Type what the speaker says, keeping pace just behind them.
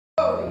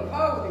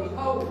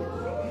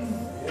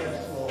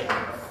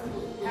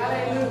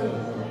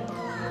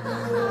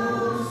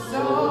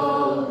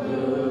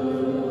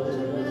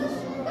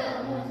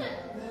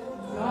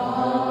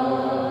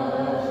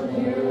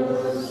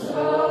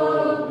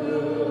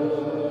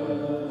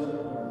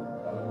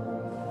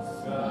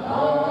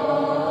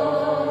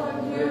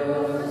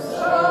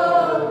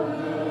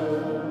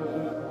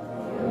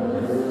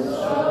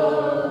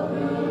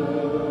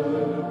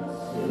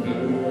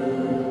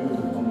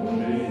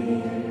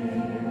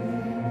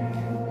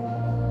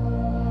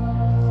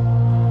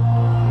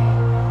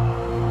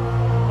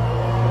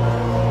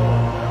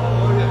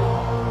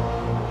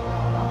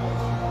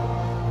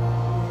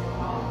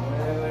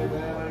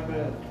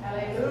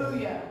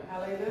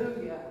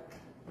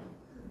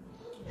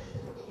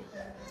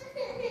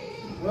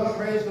Well,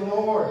 praise the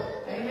Lord.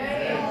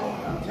 Amen.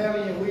 I'm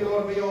telling you, we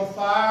ought to be on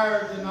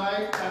fire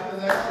tonight after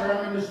that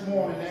sermon this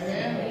morning.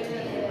 Amen?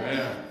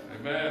 Amen.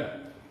 Amen.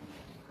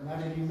 And I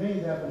didn't even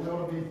mean that, but we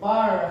ought to be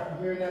fire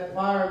after hearing that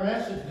fire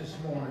message this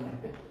morning.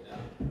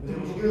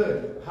 It was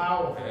good.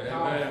 Powerful.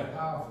 Amen.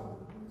 Powerful.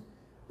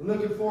 We're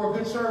looking for a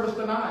good service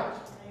tonight.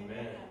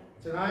 Amen.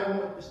 Tonight,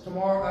 this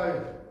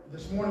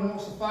morning won't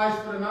suffice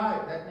for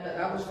tonight.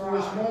 That was for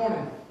this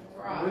morning.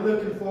 Right. We're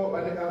looking for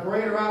a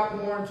greater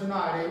outpouring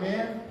tonight.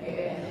 Amen?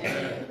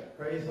 Amen.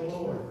 Praise the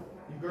Lord.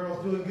 You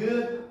girls doing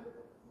good?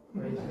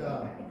 Praise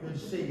God. Good to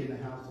see you in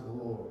the house of the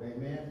Lord.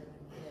 Amen.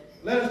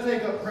 Let us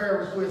take up prayer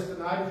requests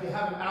tonight. If you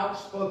have an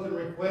outspoken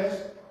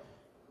request,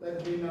 let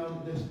it be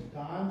known this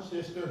time.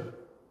 Sister.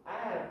 I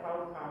had a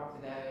phone call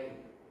today.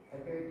 A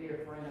very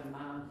dear friend of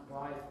mine's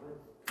wife was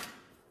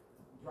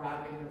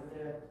driving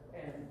with it,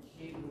 and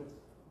she was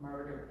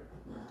murdered,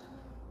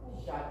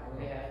 shot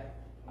to death.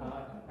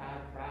 Guy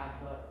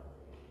drive up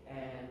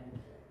and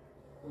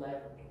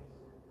left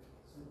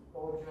some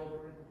 4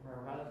 children, her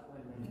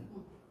husband,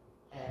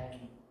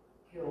 and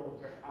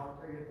killed all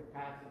 3 of the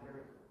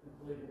passengers,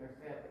 including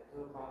herself, at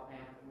 2 o'clock in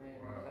the afternoon.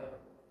 Wow.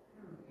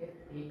 So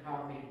he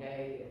called me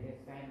today, and his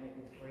family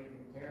is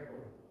grieving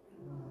terribly.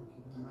 I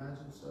can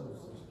imagine so,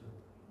 sister.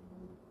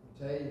 I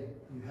tell you,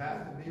 you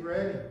have to be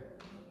ready.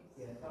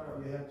 Yes, sir.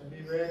 You have to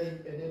be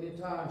ready at any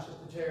time,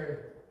 Sister Terry.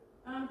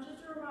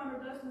 Just a reminder,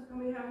 Dustin's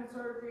going to be having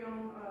surgery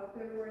on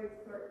February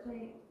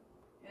 13th,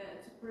 and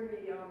it's a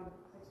pretty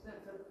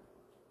extensive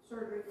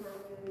surgery for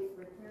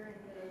repairing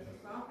his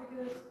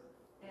esophagus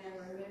and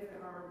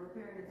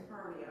repairing his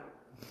hernia.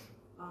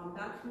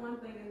 That's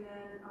one thing, and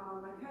then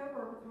my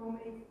co-worker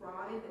told me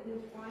Friday that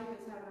his wife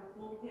is having a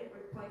full hip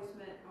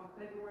replacement on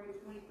February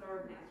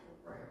 23rd and asked for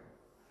prayer.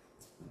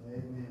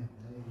 Amen.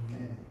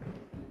 Amen.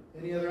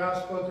 Any other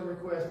outspoken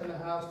requests in the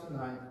house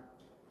tonight?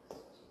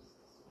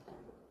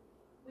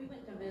 We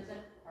went to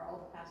visit our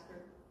old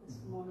pastor this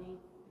morning.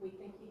 We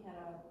think he had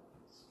a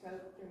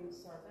stroke during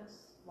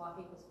service while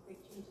he was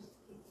preaching. Just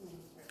keep him in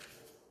prayer.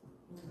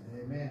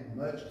 Amen.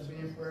 Much to be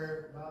in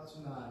prayer about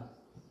tonight.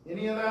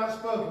 Any other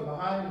outspoken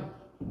behind me?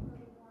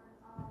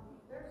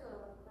 There's a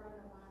friend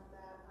of mine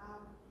that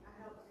I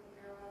help take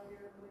care of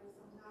here with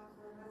sometimes.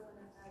 Her husband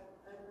has had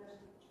open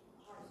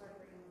heart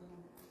surgery in the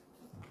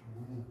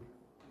morning.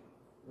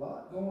 A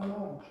lot going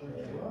on,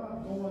 church. A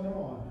lot going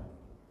on.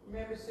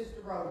 Remember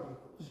Sister Rhoda,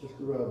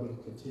 Sister Roby,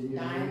 continue.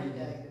 Diane and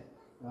David,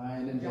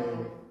 Diane and John,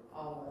 David.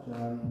 all of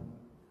them. Johnny.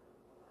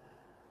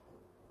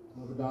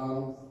 Mother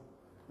Donald.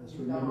 Let's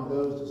remember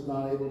those that's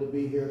not able to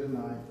be here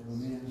tonight.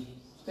 Amen.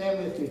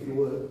 Stand with me if you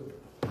would.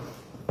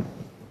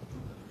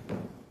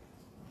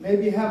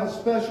 Maybe you have a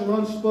special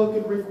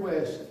unspoken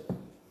request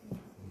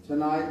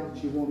tonight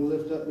that you want to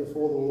lift up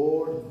before the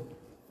Lord.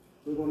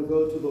 We're going to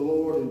go to the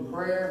Lord in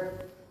prayer.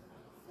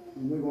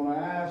 And we're going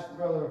to ask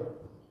Brother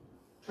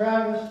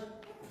Travis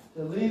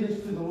to lead us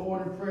to the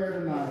Lord in prayer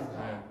tonight.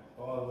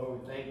 Father,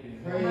 Lord, we thank you.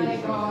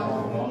 Praise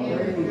God.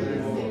 Praise you.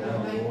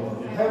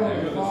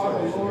 Heavenly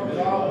Father, Lord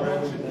God,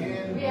 once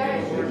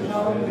again, we're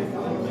coming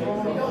before the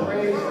throne of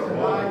praise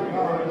tonight,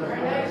 God.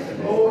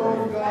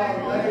 Lord God,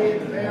 lay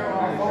bare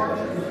our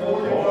hearts before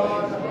you,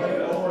 God.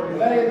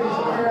 Lay these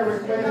prayer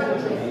requests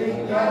at your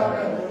feet, God.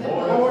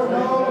 Lord,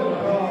 know,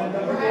 God,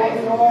 that we're going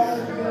to offer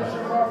the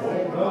ministry of our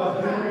faith,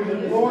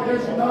 God. Lord,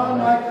 there's none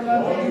like unto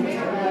you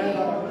tonight,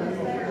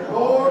 God.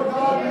 Lord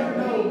God, you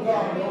know,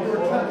 God, that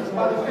we're touched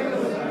by the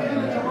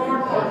feelings of our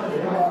hearts,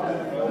 God.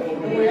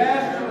 And we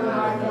ask you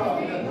tonight,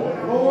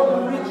 God, Lord, to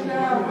reach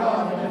down,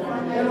 God,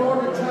 in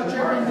order to touch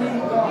every need,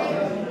 God,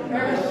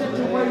 every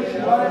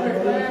situation, God, every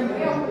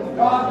family,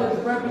 God, that's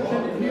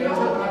represented here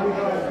tonight,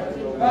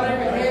 God. God,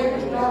 every head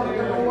that's started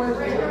their voice,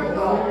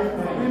 God.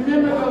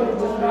 Remember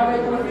those that's not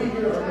able to be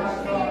here tonight,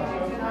 God.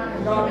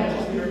 And God, we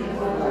just give you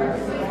glory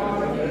and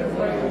honor and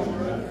praise.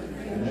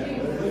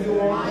 We do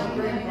all the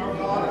strength, our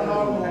God and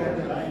our Lord.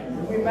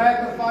 And we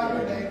magnify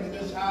your name in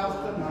this house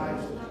tonight.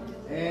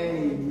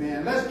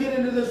 Amen. Let's get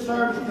into this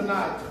service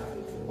tonight.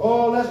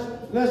 Oh, let's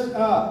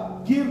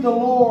give the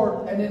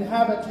Lord an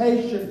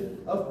inhabitation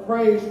of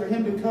praise for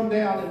Him to come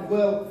down and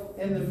dwell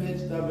in the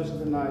midst of us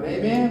tonight.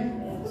 Amen.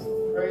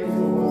 Praise the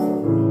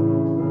Lord.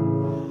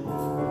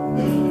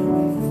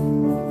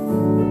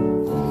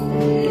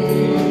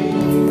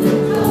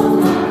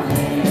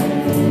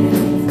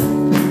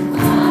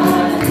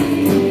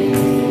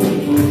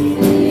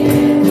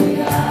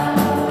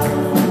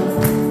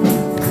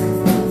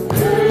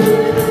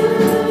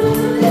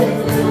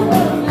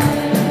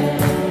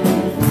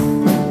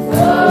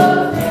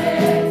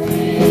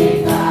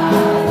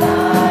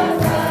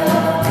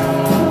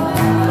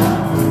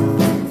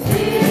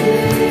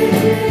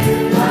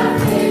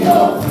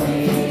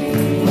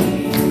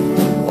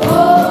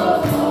 Oh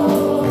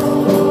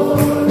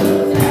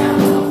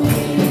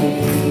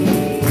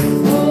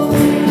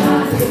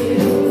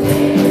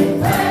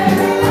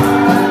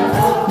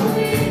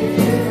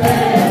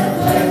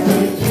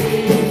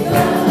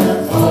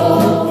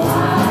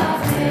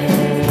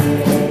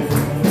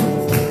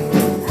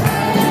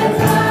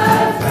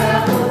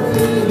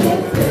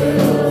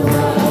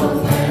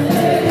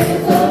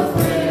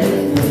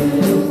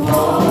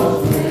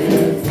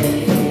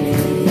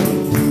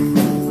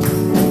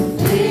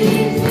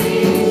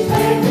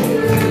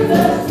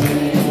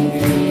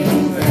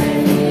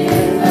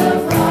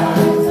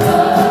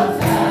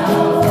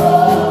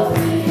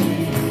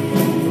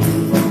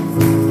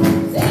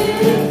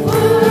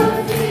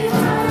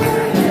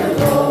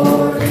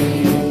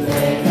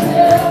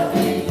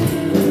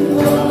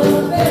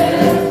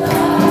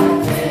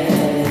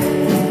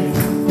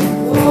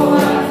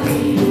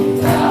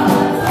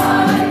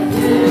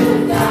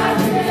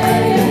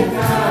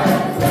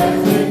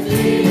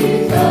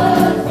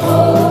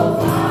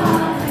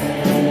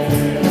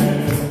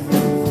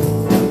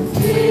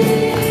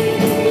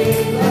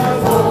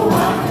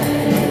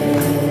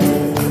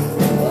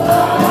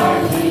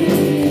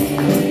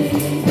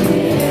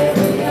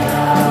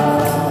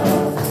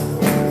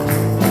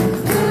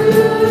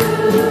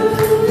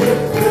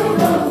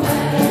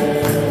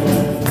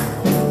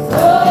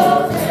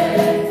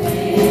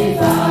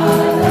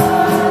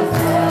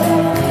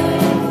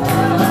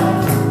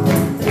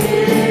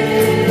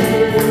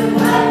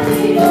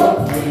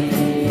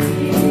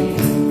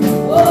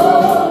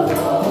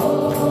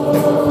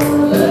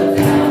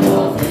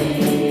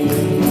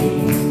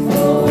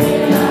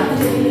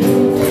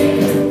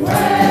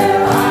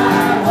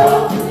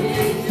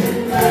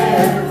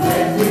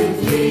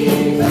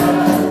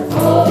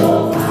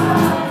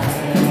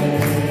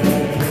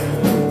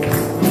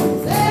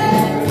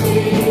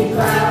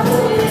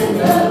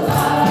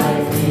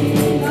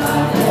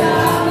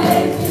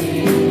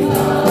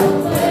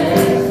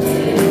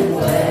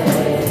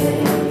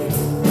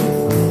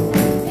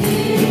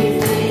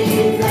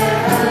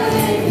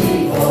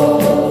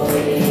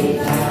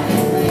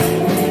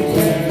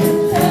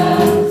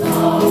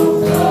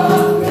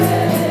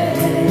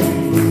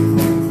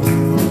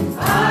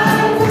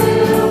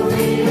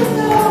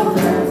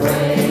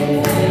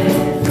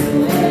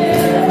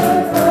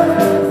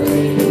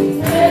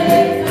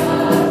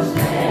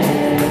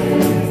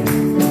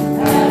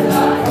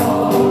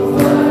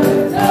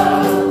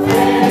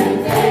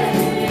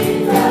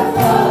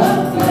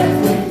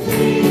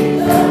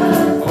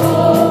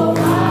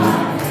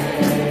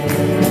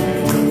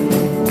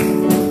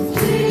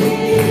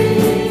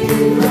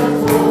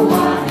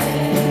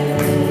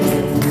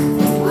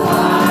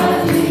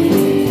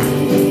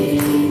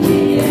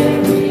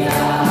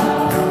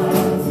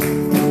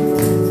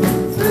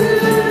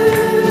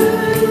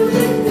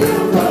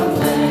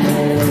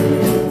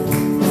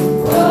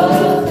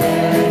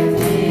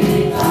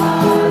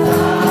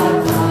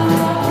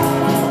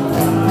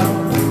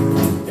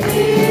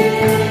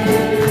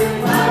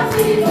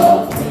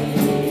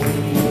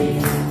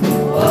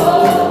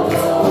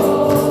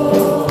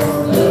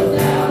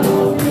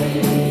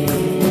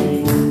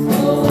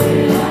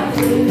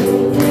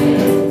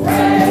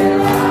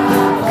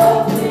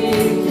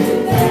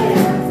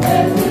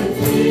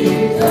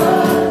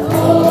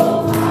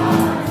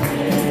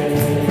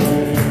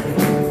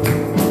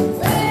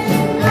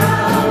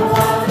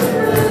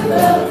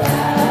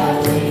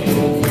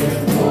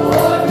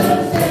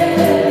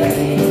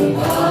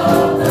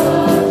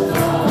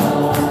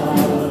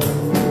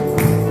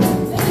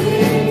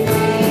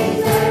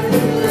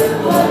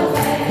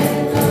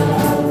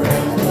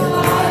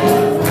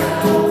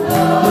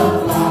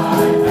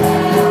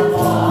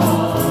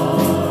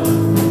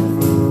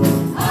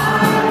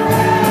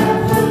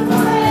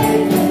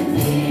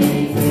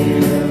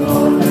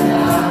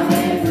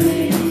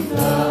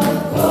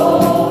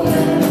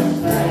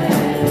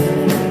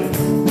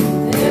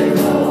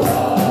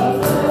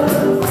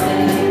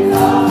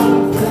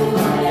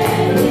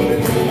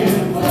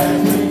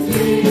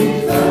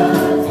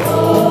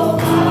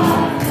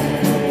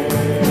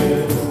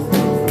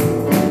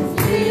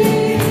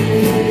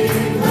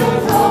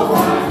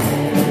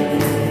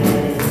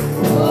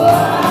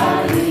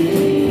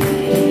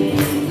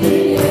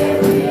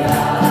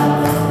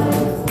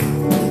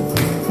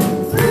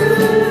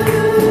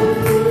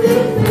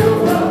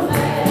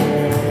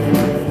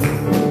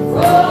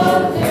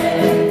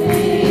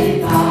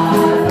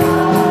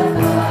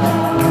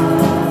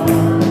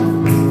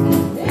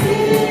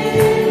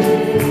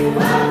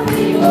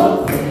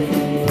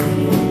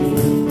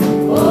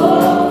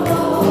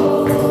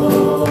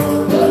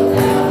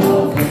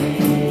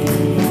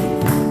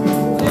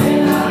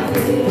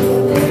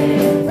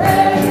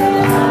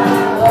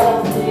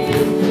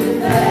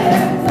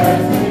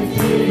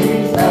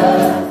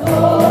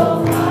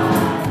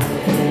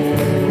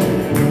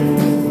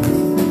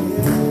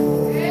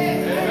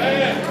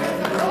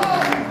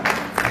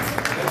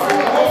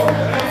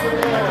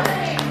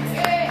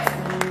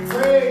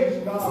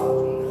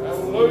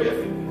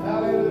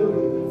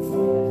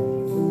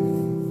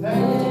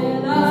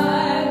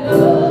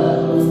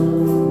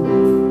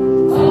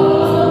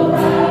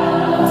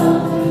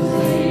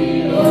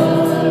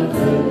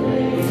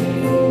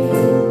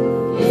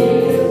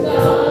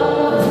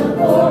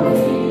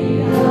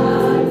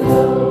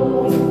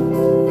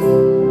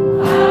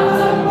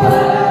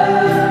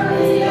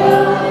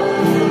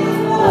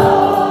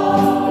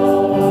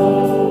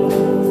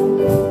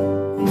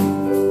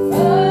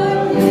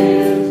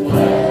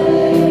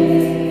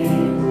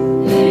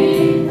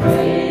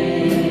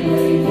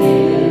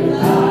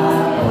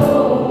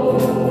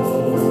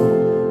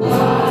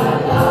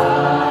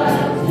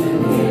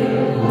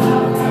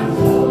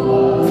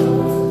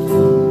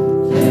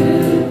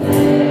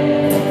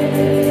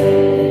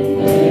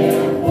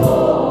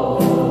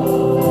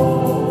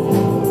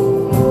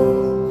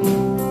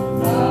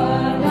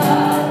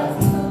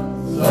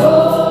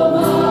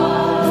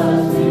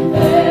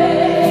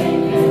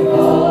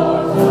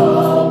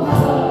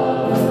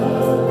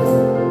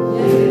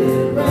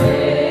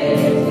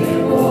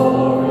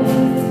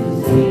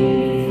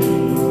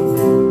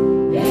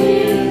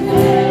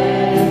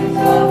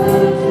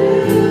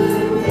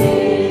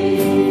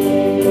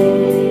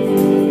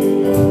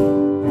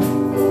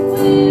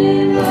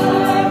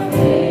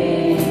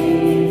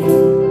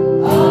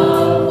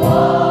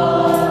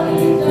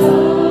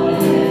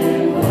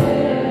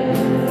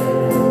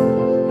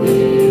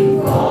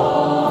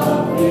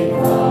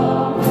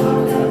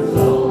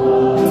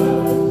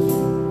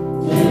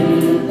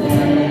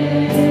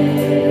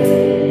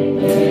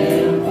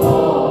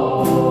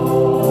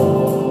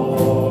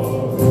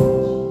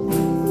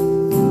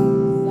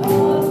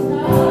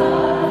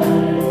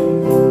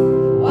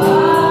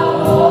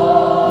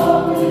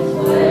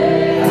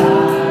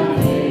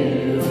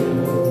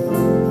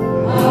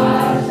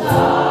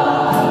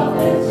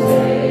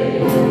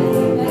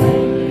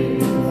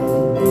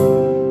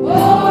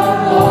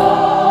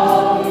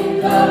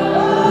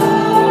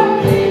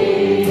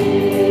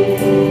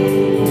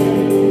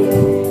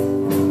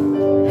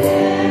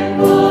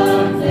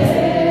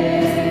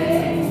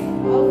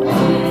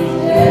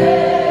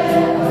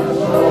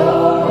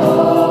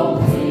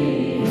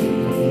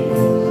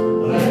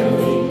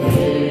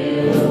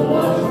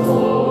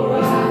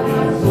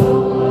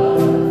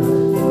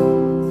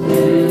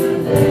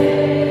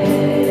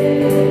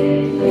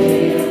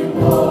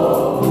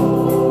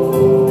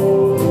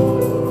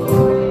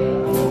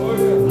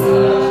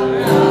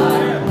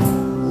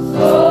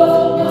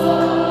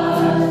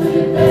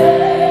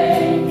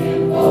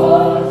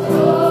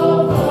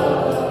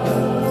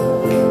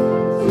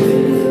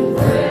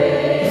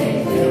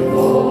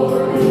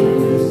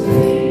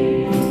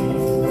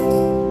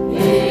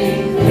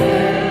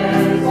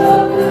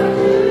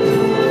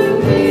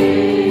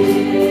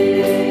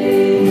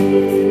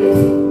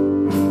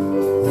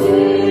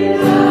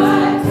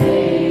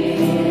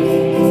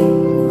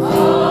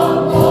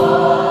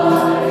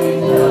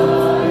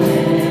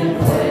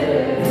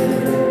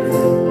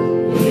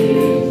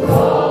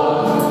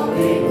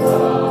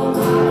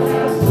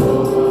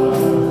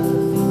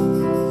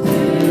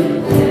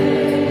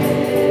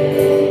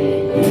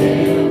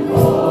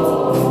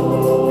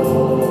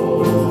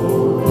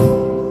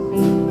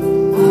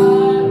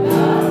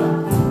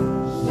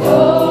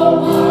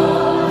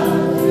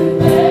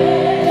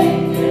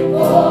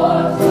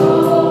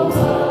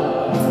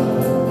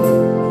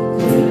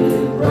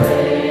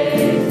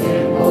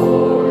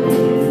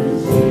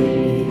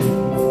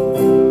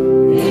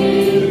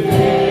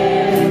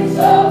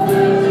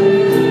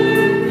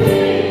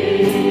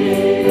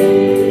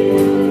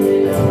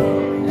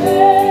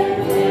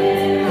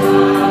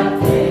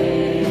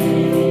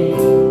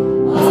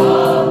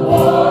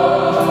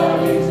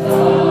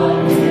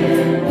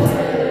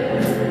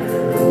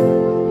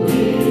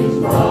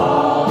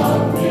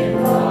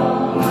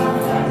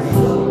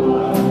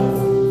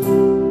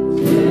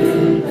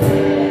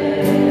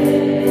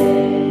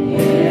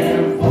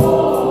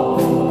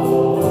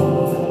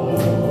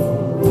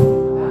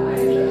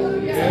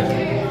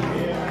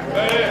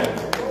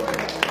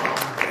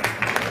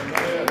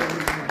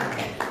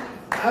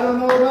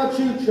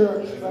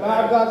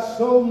got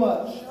so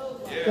much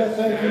to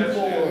thank Him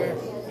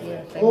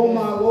for. Oh,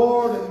 my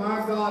Lord and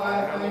my God,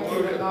 I thank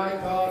You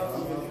tonight, God,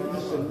 for Your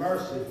goodness and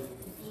mercy.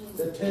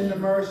 The tender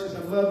mercies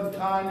and loving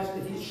kindness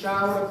that He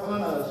showered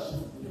upon us.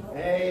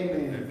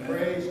 Amen.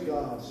 Praise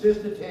God.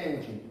 Sister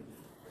Tangi,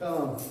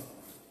 come.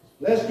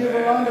 Let's give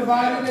her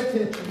undivided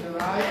attention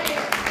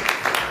tonight.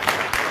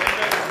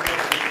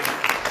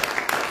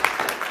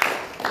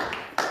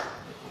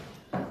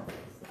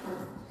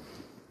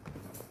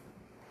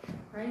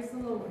 Praise the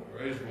Lord.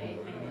 Praise the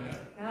Lord. Amen.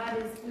 God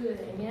is good.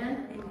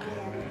 Amen.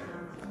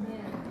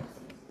 Amen.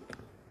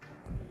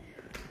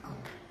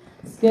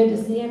 It's good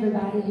to see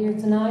everybody here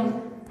tonight.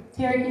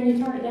 Terry, can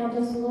you turn it down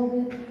just a little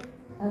bit?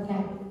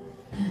 Okay.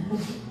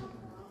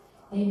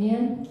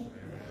 Amen.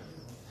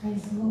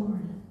 Praise the Lord.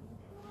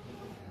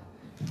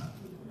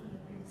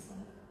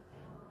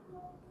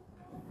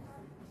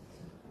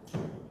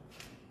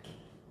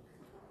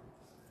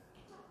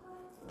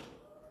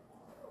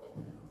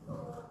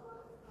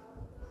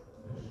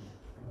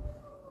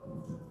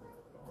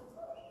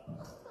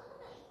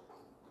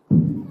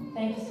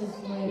 Thank you,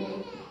 Sister Lady,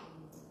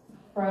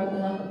 for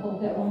opening up the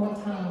pulpit one more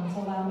time to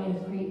allow me to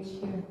preach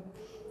here.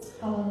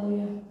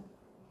 Hallelujah.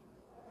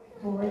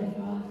 Glory to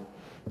God.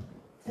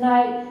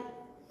 Tonight,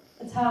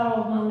 the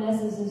title of my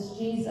message is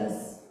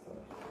Jesus,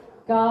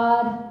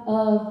 God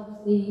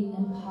of the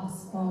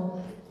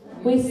impossible.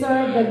 We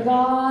serve the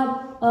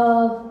God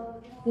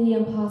of the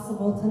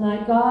impossible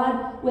tonight.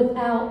 God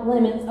without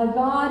limits. A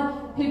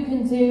God who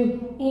can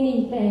do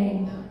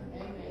anything.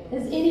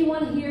 Does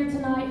anyone here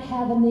tonight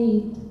have a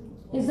need?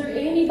 Is there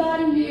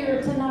anybody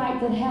here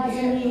tonight that has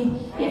a need?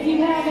 If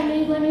you have a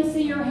need, let me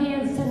see your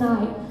hands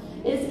tonight.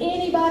 Is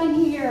anybody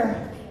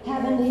here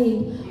have a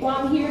need? Well,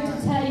 I'm here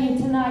to tell you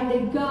tonight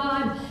that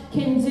God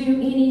can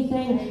do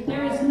anything.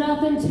 There is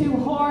nothing too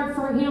hard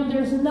for Him.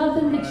 There's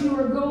nothing that you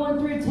are going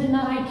through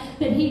tonight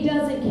that He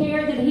doesn't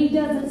care, that He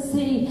doesn't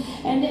see,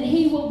 and that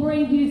He will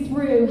bring you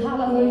through.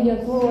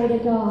 Hallelujah. Glory to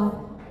God.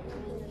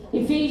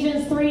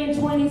 Ephesians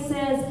 3:20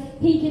 says,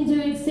 He can do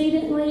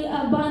exceedingly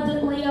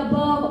abundantly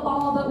above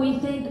all that we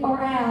think or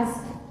ask.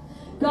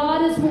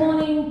 God is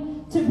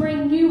wanting to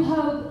bring new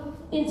hope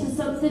into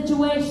some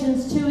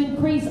situations to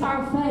increase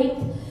our faith,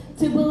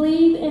 to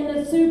believe in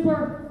the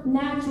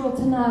supernatural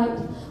tonight.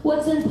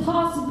 What's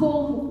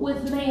impossible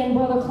with man,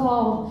 Brother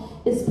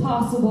Claude, is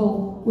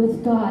possible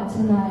with God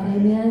tonight.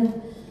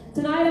 Amen.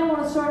 Tonight I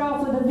want to start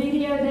off with a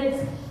video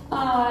that's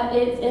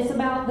it's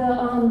about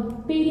the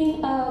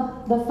feeding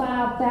of the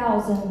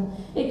 5,000.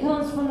 It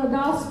comes from the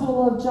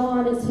Gospel of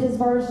John. It's his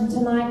version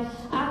tonight.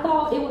 I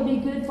thought it would be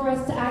good for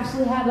us to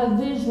actually have a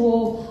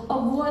visual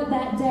of what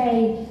that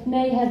day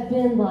may have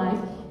been like.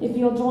 If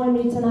you'll join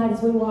me tonight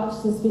as we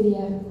watch this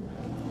video.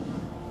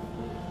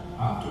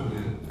 After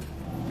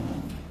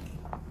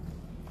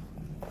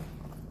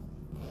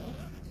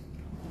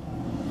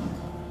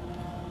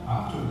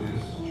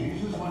this,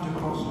 Jesus went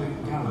across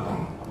Lake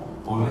Galilee,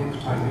 or Lake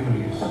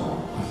Tiberias,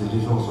 as it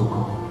is also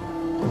called.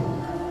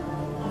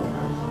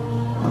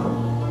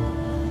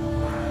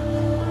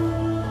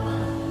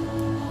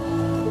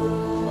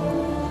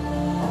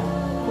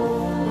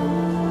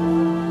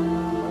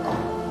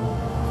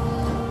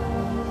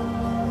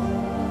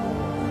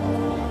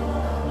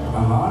 A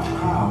large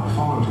crowd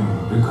followed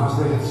Him because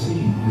they had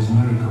seen His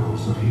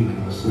miracles of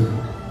healing the sick.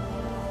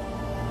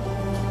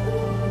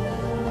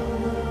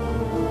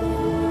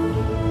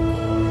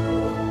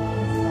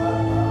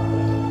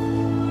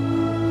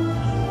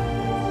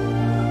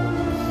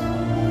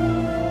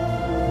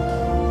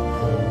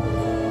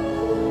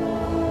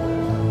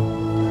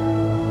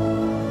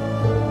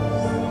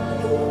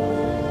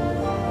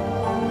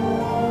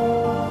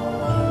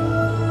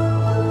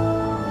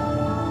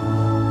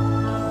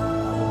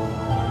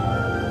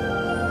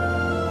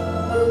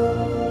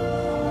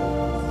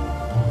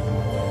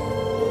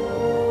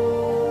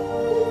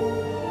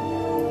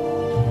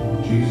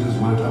 Jesus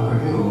went up a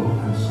hill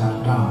and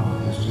sat down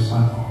with His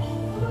disciples.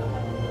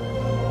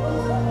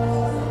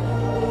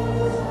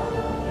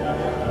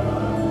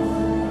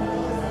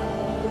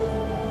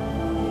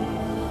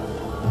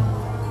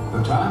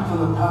 The time for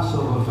the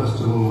Passover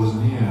festival was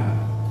near.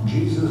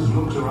 Jesus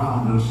looked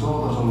around and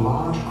saw that a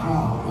large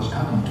crowd was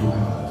coming to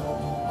Him.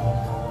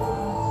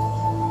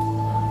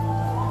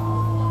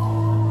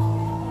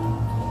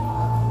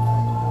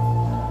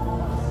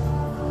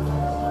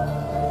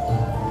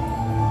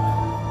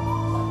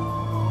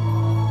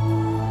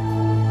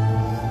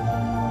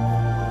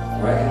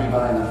 Where can we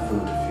buy enough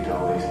food to feed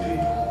all these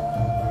people?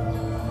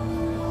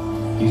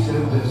 He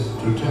said this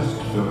to test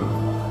Philip.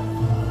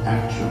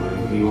 Actually,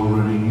 he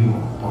already knew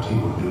what he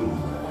would do.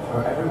 For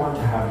everyone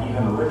to have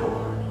even a little,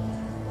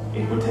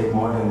 it would take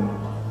more than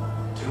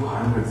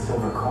 200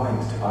 silver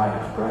coins to buy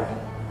enough bread.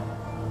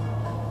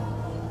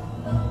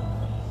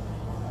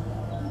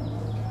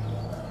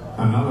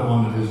 Another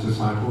one of his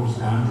disciples,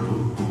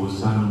 Andrew, who was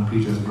Simon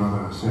Peter's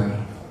brother,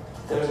 said,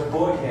 There's a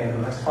boy here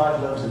who has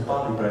 5 loaves of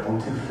barley bread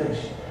and 2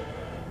 fish.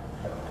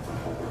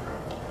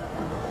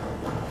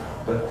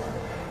 But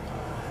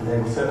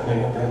there will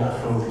certainly not be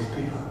enough for all these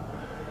people.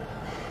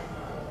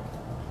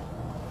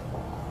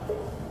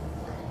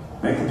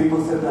 Make the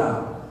people sit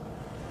down.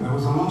 There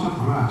was a lot of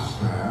grass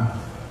there,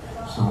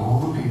 so all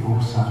the people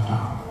sat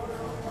down.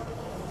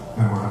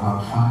 There were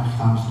about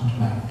 5,000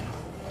 men.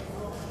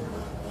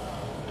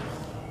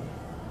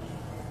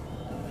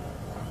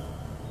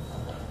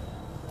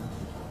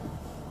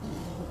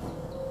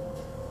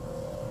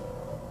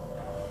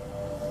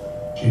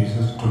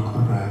 Jesus took the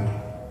bread,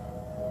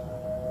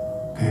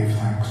 gave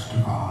thanks to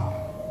God.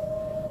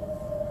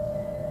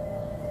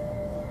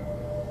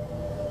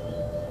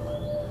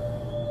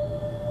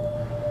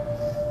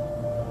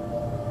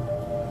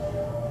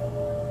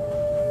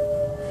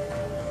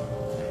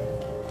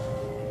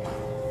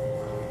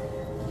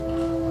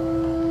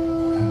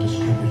 And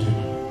distributed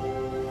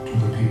to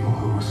the people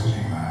who were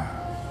sitting there.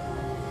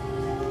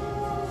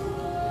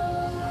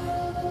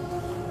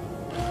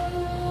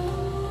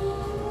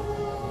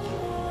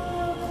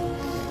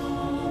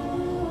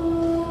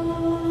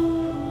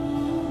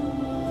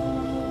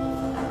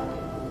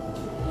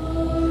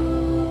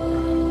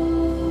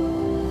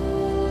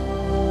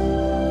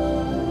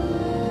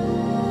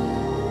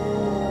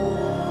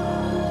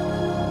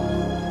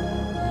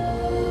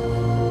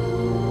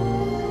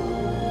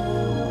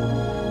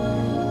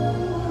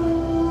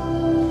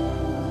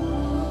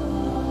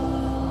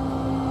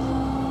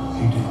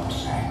 He did the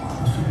same with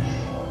the fish.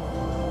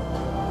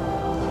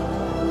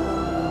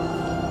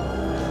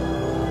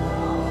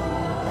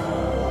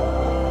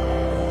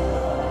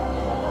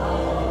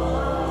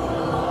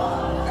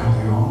 And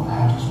they all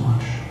had as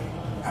much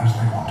as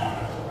they wanted.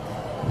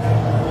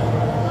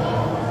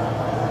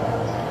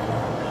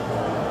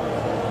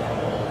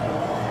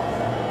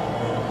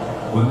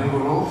 When they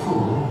were all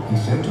full, he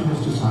said to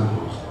his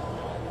disciples,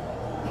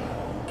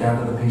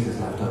 Gather the pieces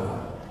left over.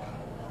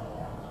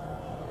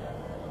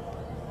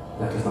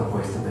 Let us not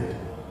waste a bit.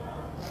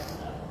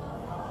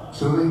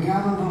 So they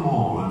gathered them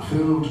all and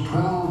filled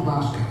 12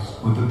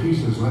 baskets with the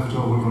pieces left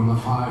over from the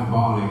 5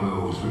 barley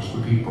loaves which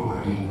the people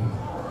had eaten.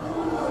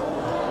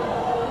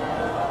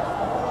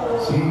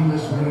 Seeing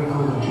this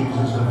miracle that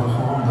Jesus had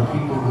performed, the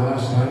people there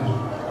said,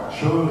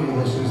 Surely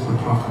this is the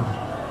prophet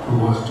who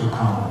was to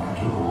come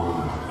into the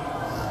world.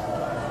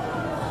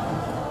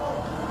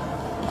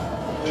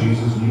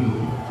 Jesus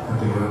knew that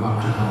they were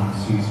about to come and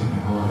seize him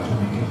in order to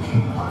make him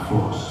king by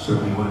force, so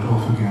he went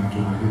off again to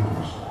the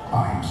hills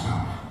by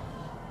himself.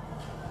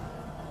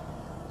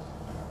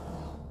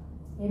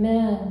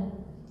 Amen.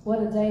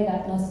 What a day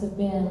that must have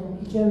been.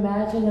 Could you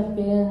imagine have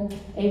been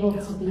able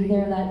to be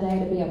there that day,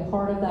 to be a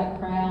part of that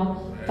crowd?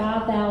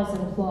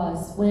 5,000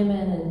 plus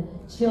women and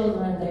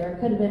children there. It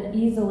could have been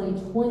easily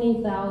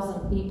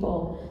 20,000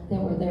 people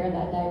that were there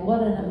that day.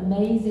 What an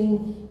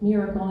amazing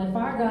miracle. And if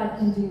our God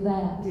can do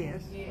that,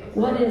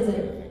 what is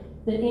it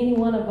that any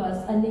one of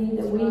us, a need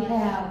that we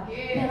have,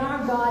 can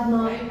our God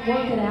not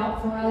work it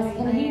out for us?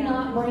 Can he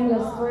not bring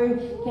us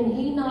through? Can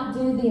he not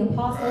do the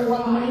impossible?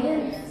 What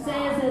man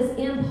says is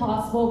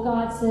impossible,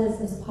 God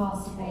says is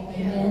possible.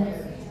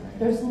 Amen.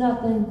 There's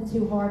nothing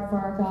too hard for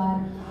our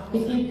God.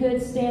 If you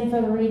could stand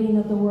for the reading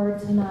of the word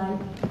tonight.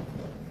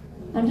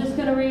 I'm just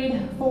going to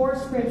read 4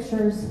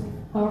 scriptures,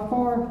 or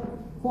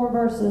four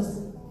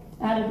verses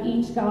out of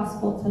each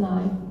gospel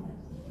tonight.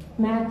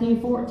 Matthew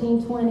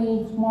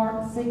 14:20,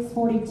 Mark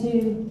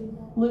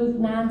 6:42, Luke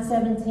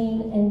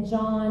 9:17, and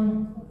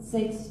John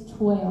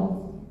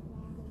 6:12.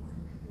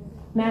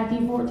 Matthew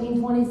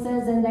 14:20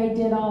 says, And they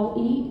did all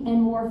eat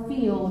and were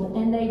filled,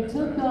 and they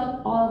took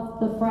up of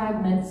the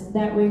fragments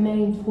that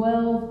remained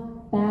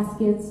 12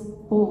 baskets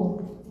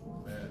full.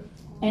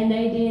 And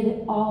they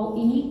did all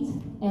eat,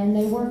 and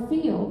they were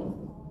filled.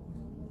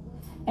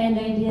 And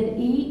they did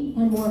eat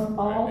and were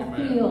all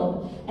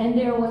filled. And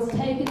there was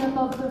taken up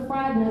of the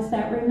fragments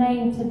that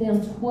remained to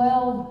them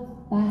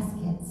 12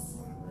 baskets.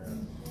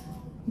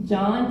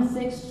 John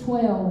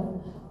 6:12.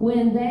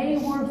 When they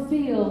were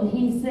filled,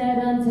 he said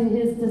unto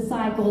his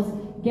disciples,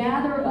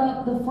 Gather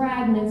up the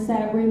fragments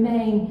that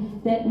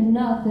remain, that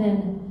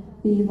nothing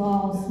be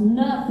lost,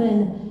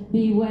 nothing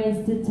be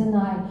wasted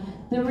tonight.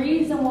 The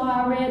reason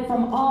why I read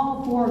from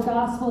all 4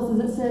 Gospels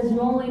is it says you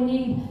only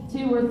need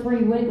 2 or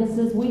 3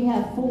 witnesses. We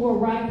have 4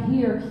 right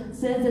here. It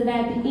says that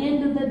at the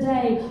end of the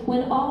day,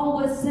 when all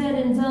was said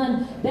and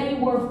done, they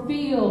were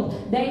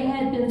filled. They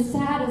had been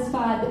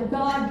satisfied that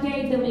God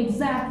gave them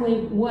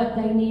exactly what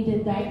they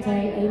needed that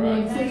day.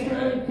 Amen.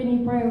 Sister Luke, can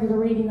you pray over the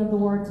reading of the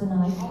word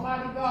tonight?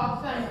 Almighty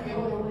God, thank you,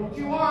 Lord, that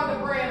you are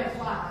the bread of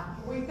life.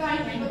 We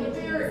thank you for the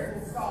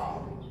miracles,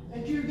 God,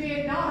 that you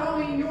did not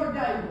only in your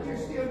day, but you're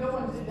still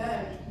doing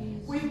today.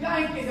 We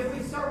thank you that we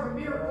serve a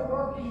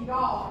miracle-working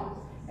God.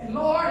 And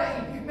Lord,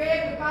 if you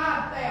fed the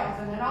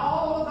 5,000 and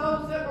all of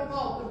those that were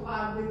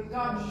multiplied with you,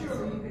 God,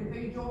 surely you can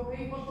feed your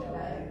people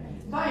today.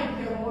 Thank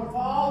you, Lord, for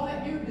all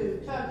that you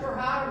do. Touch your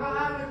heart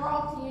behind the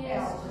cross of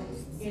Calvary.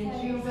 In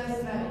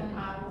Jesus' name,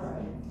 I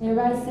pray.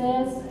 Everybody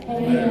says,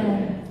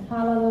 Amen.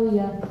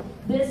 Hallelujah.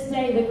 This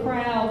day the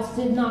crowds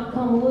did not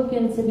come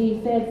looking to be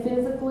fed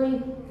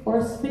physically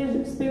or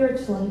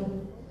spiritually,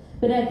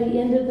 but at the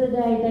end of the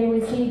day they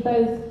received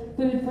both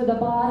food for the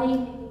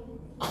body,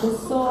 the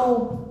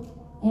soul,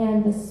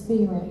 and the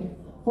spirit.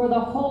 For the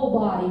whole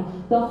body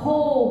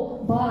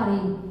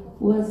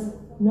was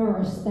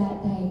nourished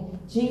that day.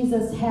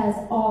 Jesus has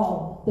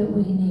all that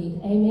we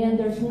need. Amen.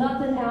 There's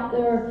nothing out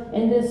there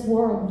in this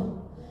world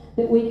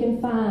that we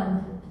can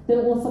find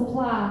that will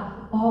supply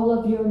all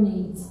of your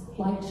needs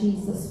like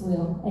Jesus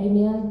will.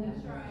 Amen.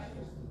 That's right.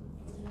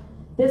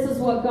 This is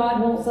what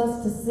God wants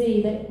us to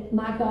see, that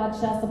my God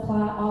shall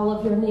supply all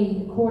of your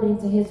need according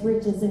to his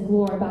riches and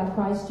glory by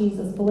Christ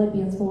Jesus.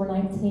 Philippians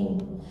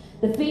 4:19.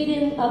 The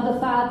feeding of the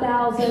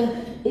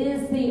 5,000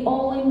 is the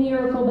only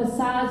miracle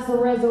besides the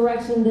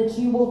resurrection that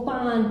you will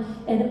find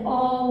in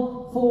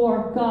all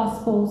four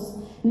Gospels.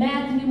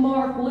 Matthew,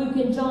 Mark, Luke,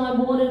 and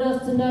John wanted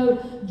us to know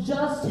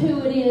just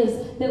who it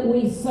is that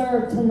we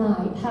serve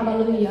tonight.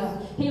 Hallelujah.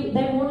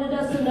 They wanted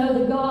us to know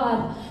the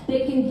God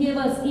that can give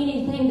us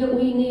anything that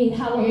we need.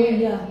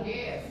 Hallelujah.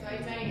 Yes,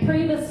 amen.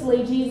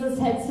 Previously, Jesus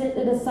had sent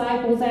the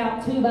disciples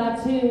out 2 by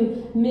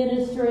 2,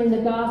 ministering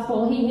the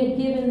gospel. He had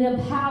given them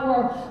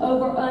power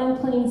over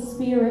unclean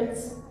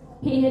spirits.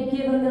 He had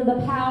given them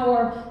the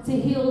power to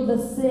heal the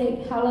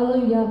sick.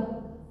 Hallelujah.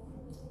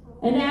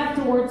 And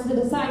afterwards, the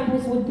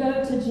disciples would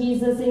go to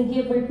Jesus and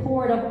give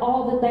report of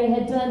all that they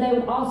had done. They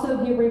would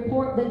also give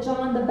report that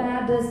John the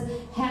Baptist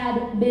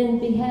had been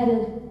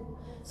beheaded.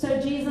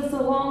 So Jesus,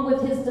 along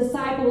with his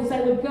disciples,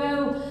 they would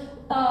go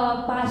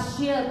by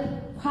ship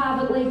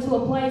privately to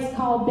a place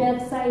called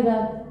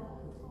Bethsaida.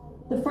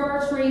 The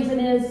first reason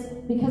is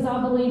because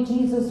I believe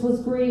Jesus was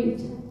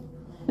grieved.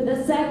 But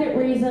the second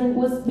reason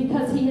was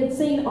because he had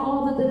seen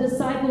all that the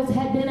disciples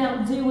had been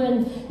out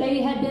doing.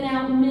 They had been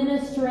out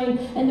ministering,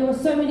 and there were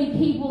so many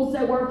people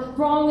that were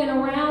thronging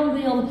around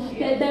them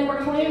that they were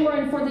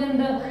clamoring for them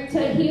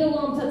to heal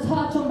them, to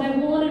touch them. They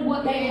wanted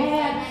what they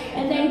had,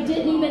 and they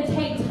didn't even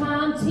take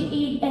time to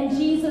eat. And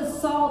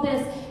Jesus saw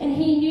this, and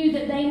he knew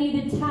that they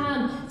needed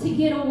time to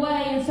get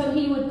away, and so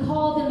he would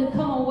call them to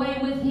come away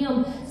with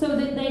him so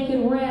that they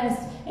could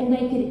rest and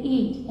they could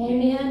eat.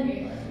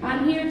 Amen.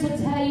 I'm here to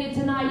tell you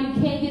tonight,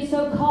 you can't get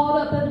so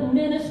caught up in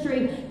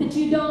ministry that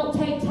you don't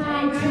take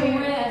time to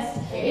rest.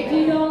 If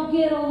you don't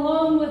get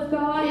alone with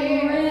God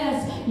and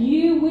rest,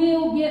 you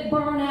will get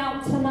burnt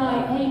out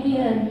tonight.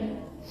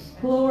 Amen.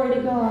 Glory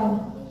to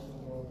God.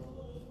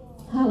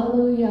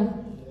 Hallelujah.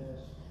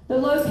 The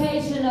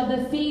location of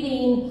the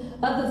feeding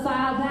of the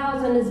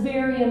 5,000 is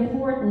very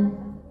important.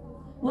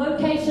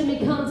 Location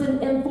becomes an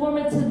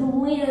informative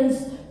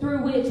lens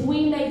through which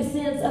we make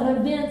sense of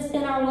events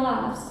in our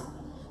lives.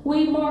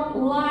 We mark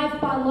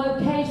life by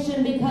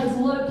location because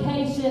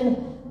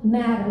location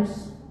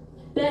matters.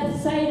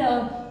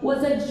 Bethsaida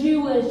was a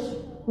Jewish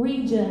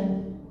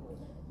region.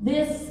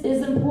 This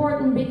is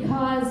important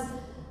because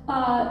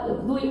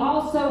we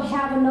also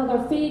have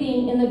another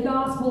feeding in the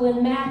gospel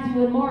in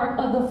Matthew and Mark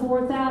of the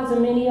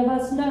 4,000. Many of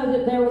us know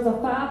that there was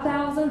a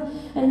 5,000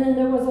 and then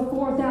there was a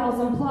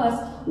 4,000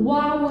 plus.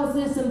 Why was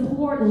this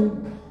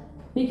important?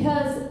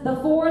 Because the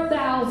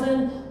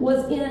 4,000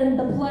 was in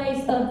the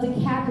place of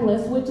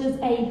Decapolis, which is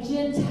a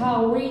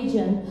Gentile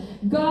region.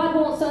 God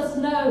wants us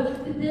to know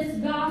that this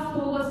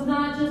gospel was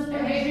not just for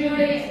the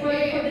Jews,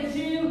 but for the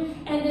Jew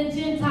and the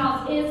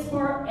Gentiles. It's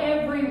for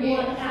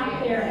everyone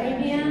out there.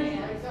 Amen?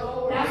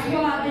 That's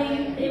why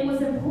it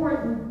was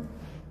important.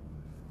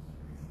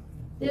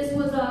 This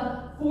was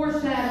a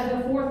foreshadow.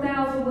 The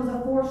 4,000 was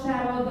a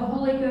foreshadow of the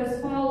Holy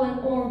Ghost falling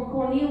on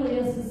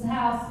Cornelius'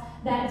 house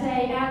that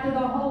day after the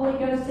Holy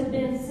Ghost had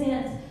been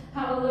sent.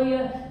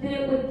 Hallelujah. That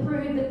it would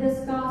prove that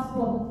this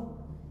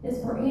gospel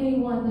is for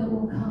anyone that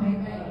will come.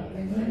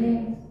 Amen.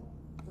 Amen.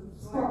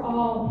 It's for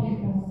all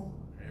people.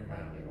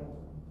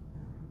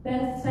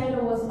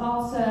 Bethsaida was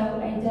also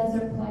a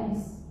desert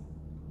place.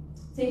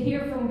 To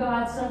hear from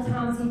God,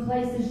 sometimes he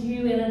places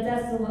you in a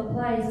desolate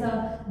place,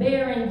 a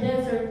barren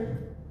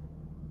desert,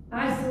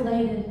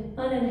 isolated,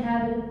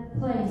 uninhabited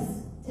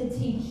place to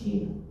teach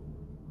you.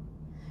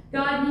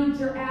 God needs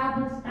your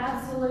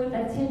absolute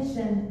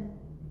attention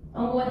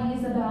on what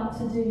he's about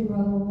to do,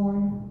 Brother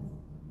Warren.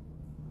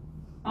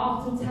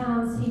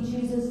 Oftentimes, he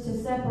chooses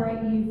to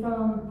separate you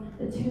from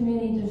the too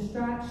many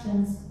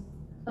distractions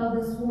of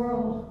this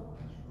world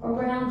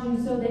around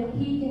you so that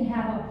he can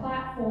have a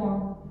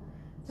platform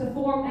to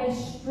form a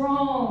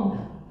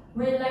strong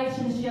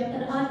relationship,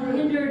 an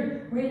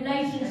unhindered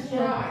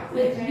relationship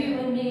with you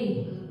and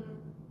me.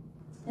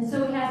 And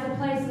so he has to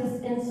place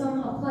us in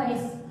a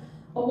place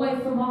away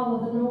from all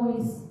of the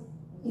noise.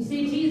 You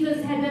see,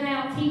 Jesus had been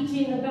out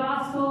teaching the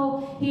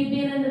gospel. He'd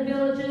been in the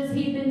villages.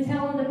 He'd been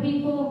telling the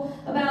people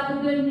about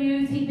the good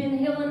news. He'd been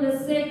healing the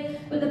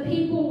sick. But the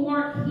people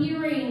weren't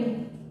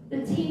hearing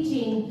the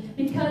teaching,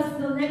 because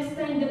the next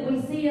thing that we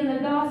see in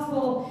the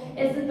gospel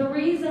is that the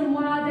reason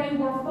why they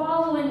were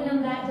following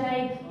him that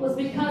day was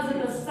because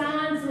of the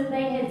signs that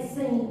they had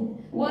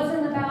seen. It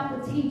wasn't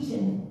about the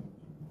teaching.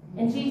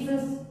 And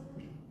Jesus,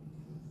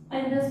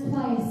 in this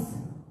place,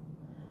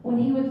 when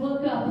he would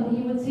look up and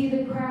he would see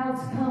the crowds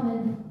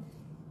coming,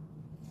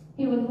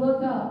 he would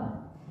look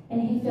up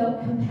and he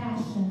felt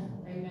compassion.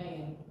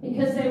 Amen.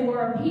 Because they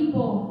were a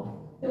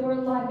people that were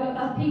like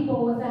a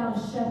people without a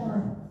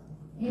shepherd.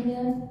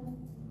 Amen.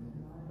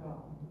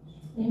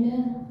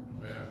 Amen.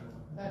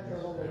 That's your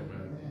Lord.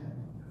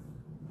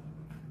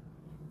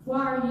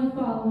 Why are you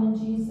following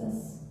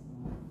Jesus?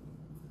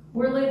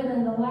 We're living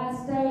in the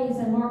last days,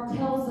 and Mark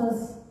tells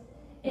us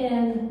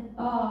in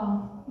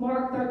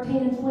Mark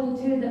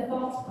 13:22 that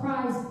false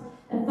Christ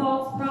and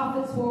false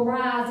prophets will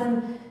rise,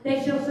 and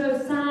they shall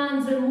show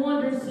signs and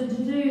wonders to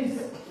deduce,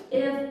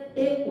 if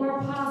it were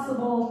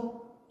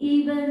possible,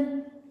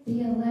 even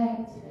the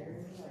elect.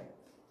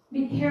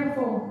 Be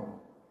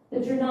careful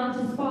that you're not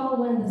just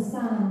following the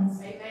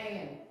signs.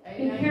 Amen.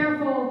 Be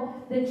careful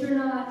that you're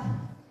not,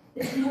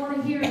 that you want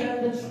to hear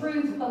the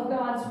truth of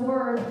God's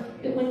word.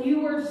 That when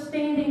you are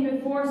standing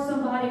before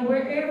somebody,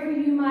 wherever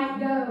you might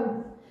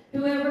go,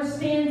 whoever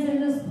stands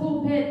in this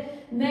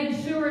pulpit, make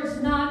sure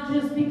it's not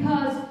just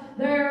because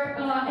they're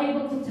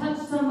able to touch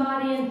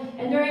somebody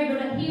and they're able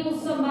to heal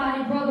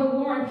somebody, Brother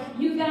Warren.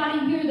 You got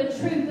to hear the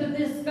truth of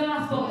this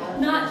gospel,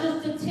 not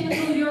just to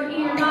tickle your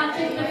ear, not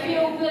just a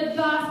feel-good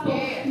gospel.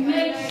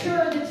 Make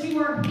sure that you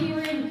are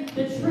hearing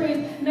the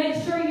truth. Make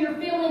sure you're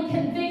feeling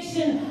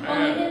conviction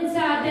on the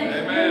inside,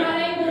 that you're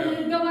not able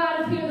to go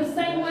out of here the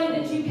same way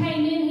that you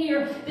came in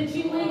here, that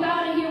you leave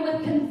out of here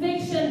with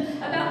conviction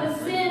about the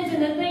sins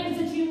and the things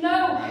that you know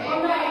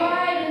are not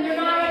right and they're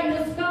not in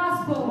this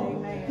gospel.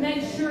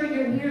 Make sure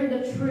you're hearing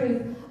the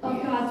truth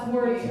of God's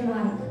word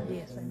tonight.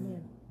 Yes,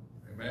 amen.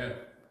 Amen.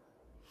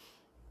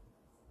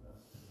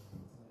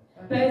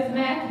 Both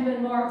Matthew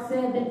and Mark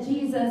said that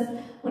Jesus,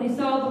 when he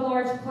saw the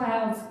large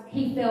clouds,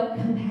 he felt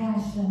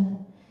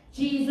compassion.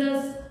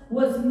 Jesus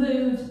was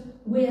moved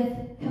with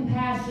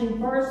compassion.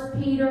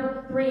 1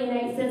 Peter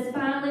 3:8 says,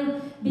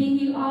 "Finally, be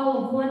ye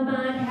all of one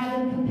mind,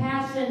 having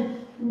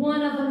compassion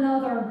one of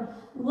another.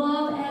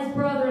 Love as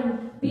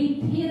brethren.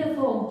 Be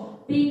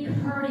pitiful. Be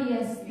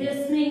courteous."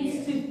 This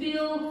means to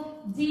feel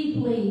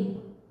deeply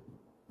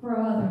for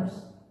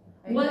others.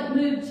 What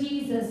moved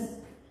Jesus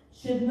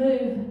should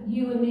move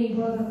you and me,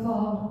 Brother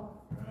Claude.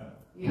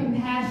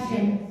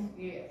 Compassion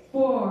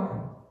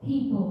for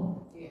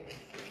people.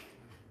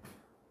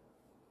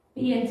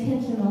 Be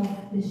intentional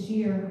this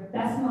year.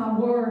 That's my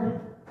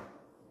word.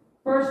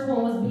 First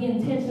one was be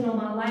intentional.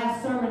 My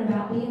last sermon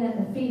about being at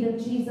the feet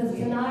of Jesus.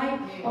 Tonight,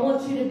 I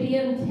want you to be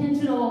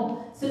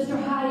intentional, Sister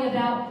Heidi,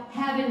 about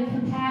having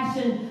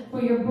compassion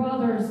for your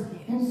brothers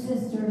and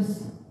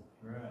sisters.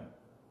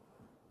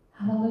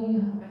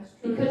 Hallelujah.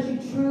 Because you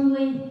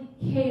truly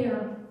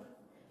care.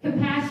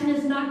 Compassion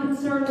is not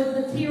concerned with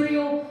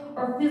material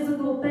or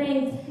physical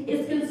things.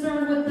 It's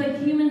concerned with the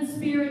human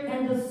spirit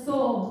and the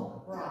soul.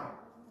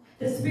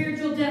 The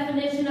spiritual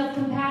definition of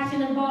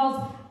compassion involves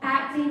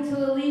acting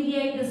to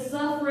alleviate the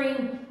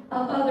suffering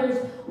of others.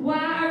 Why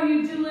are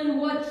you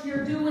doing what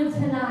you're doing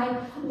tonight?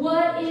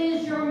 What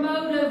is your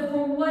motive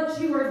for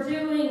what you are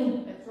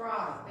doing? That's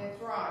right.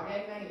 That's right.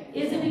 Amen.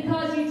 Is it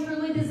because you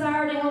truly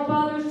desire to help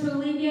others to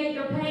alleviate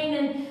their pain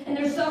and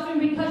their suffering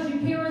because you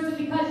care? Or is it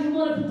because you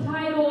want a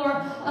title or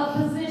a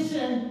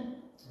position?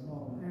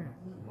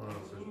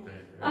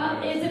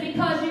 Is it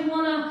because you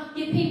want to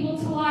get people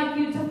to like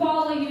you, to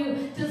follow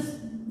you,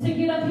 to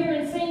get up here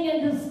and sing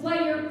and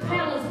display your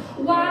talents?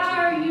 Why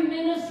are you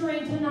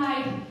ministering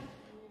tonight?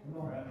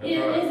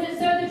 Is it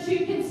so that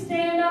you can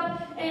stand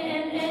up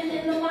and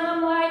in the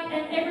limelight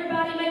and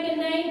everybody make a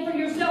name for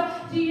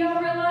yourself? Do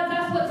y'all realize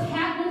that's what's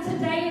happening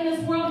today in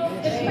this world?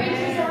 The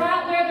preachers are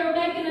out there, they're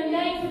making a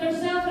name for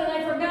themselves, and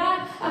they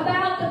forgot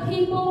about the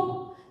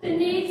people. The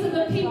needs of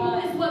the people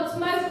is what's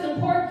most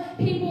important.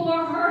 People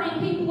are hurting,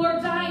 people are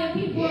dying,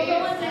 people are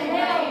going to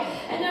hell,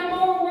 and they're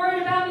more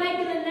worried about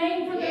making a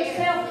name for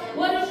themselves.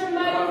 What is your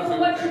motive for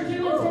what you're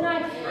doing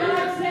tonight? And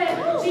I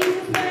said,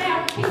 Jesus went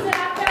out. He said,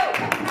 I felt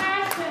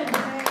compassion.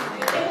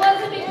 It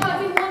wasn't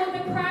because he wanted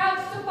the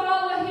crowds to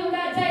follow him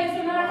that day. As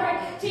a matter of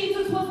fact,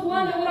 Jesus was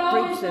one that would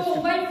always go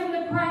away from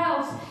the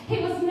crowds. He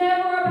was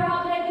never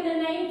about making a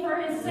name for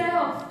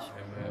himself.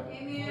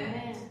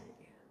 Amen.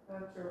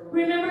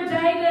 Remember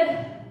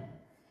David?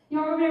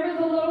 Y'all remember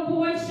the little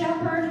boy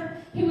shepherd?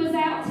 He was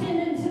out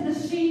tending to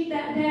the sheep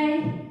that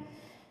day.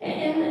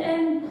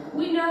 And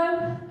we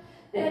know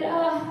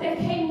that they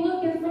came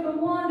looking for the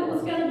one that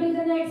was going to be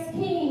the next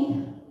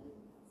king.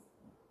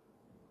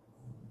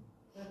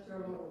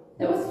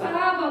 There was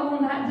 5 of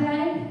them that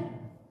day.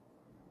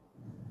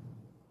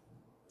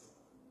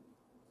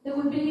 There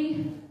would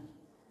be,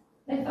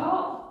 they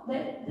thought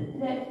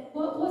that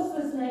what's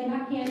this name? I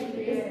can't,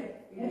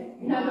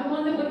 no, the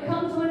one that would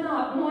come to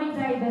anoint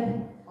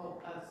David.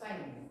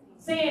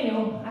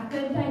 Samuel. I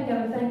couldn't think of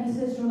it. Thank you,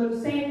 Sister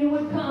Luke. Samuel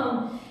would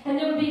come, and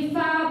there would be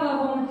 5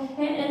 of them,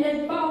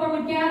 and the father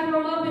would gather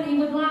them up, and he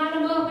would line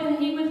them up, and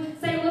he would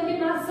say, look at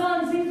my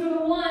sons, these are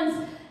the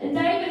ones. And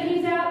David,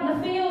 he's out in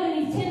the field,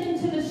 and he's tending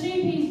to the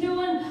sheep. He's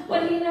doing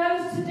what he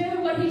knows to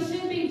do, what he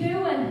should be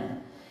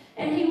doing.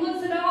 And he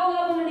looks at all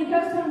of them, and he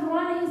goes to them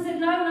one, and he said,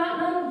 no,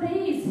 none of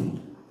these.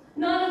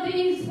 None of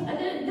these.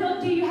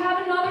 Do you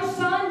have another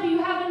son? Do you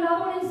have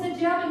another one? He said,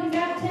 yeah, but he's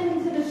out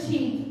tending to the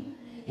sheep.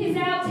 He's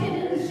out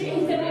tending the sheep.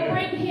 He said, well,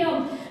 bring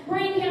him.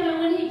 Bring him. And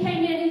when he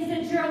came in, he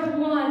said, you're the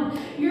one.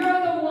 You're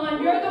the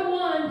one. You're the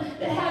one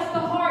that has the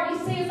heart. He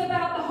sees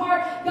about the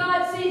heart.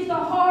 God sees the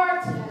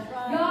heart.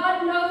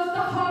 God knows the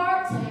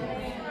heart.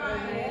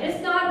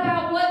 It's not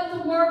about what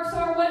the work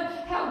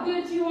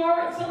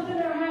are at something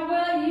or how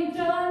well you've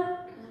done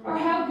or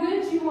how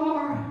good you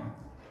are.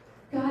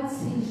 God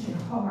sees your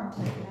heart.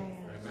 Amen.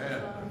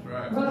 That's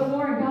right. Brother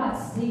Warren, God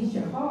sees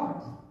your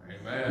heart.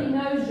 Amen. He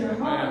knows your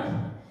heart.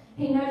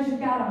 He knows you've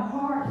got a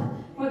heart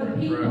for the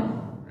people.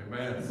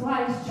 Amen. That's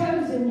why He's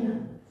chosen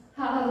you.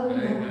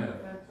 Hallelujah. Amen.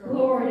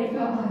 Glory to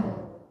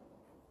God.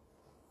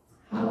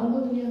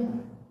 Hallelujah.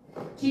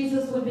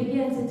 Jesus would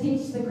begin to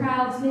teach the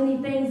crowds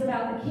many things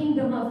about the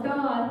kingdom of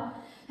God,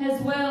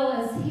 as well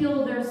as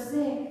heal their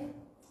sick.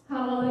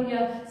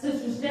 Hallelujah.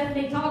 Sister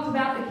Stephanie talked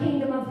about the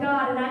kingdom of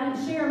God, and I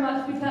didn't share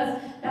much because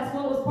that's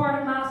what was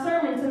part of my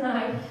sermon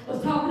tonight,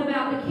 was talking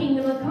about the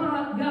kingdom of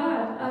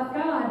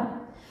God.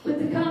 With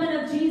the coming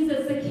of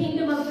Jesus, the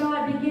kingdom of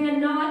God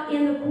began not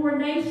in the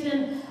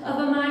coronation of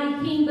a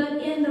mighty king,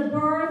 but in the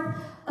birth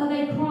of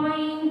a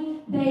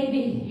crying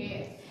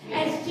baby.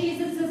 As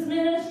Jesus'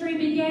 ministry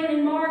began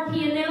in Mark,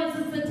 He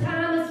announces the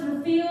time is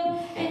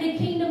fulfilled and the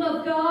kingdom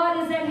of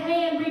God is at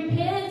hand.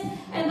 Repent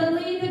and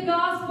believe the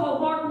gospel.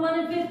 Mark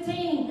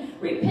 1:15.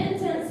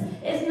 Repentance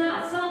is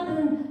not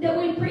something that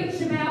we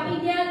preach about,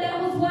 but yet that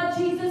was what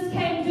Jesus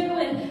came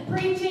doing.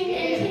 Preaching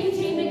and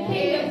teaching the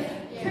kingdom.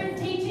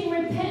 Teaching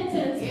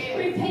repentance.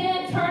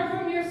 Repent, turn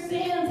from your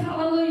sins.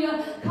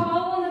 Hallelujah.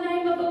 Call on the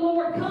name of the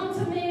Lord. Come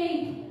to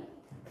me.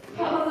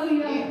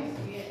 Hallelujah.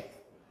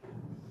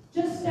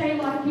 Just stay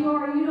like you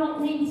are. You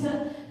don't need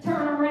to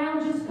turn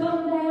around. Just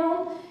come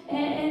down.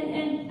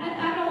 And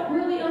I don't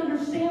really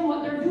understand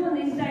what they're doing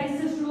these days,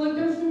 Sister Luke.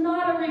 There's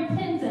not a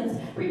repentance.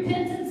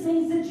 Repentance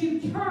means that you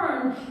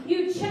turn.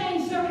 You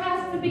change. There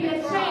has to be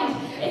a change.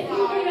 If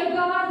you need a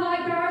God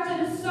like ours that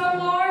is so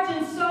large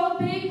and so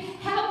big,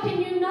 how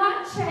can you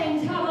not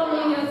change?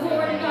 Hallelujah.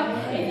 Glory to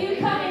God. If you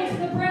come into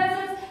the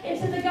presence,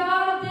 into the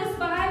God of this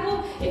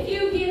Bible, if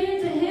you get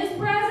into His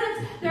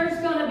presence, there's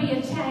going to be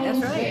a change. That's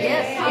right.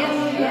 Yes,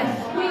 Hallelujah.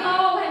 yes. We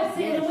all have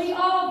sinned and we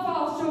all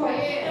fall short.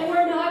 And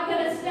we're not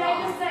going to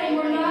stay the same.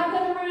 We're not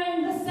going to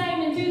remain the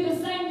same and do the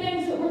same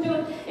things that we're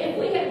doing. If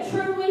we have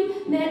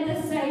truly met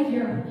the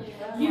Savior,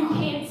 you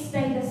can't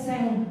stay the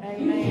same.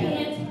 You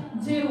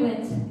can't do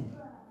it.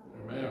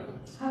 Amen.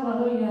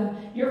 Hallelujah.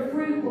 Your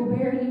fruit will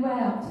bear you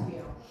out.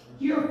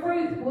 Your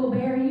fruit will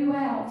bear you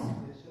out.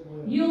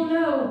 You'll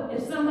know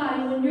if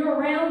somebody, when you're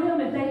around them,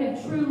 if they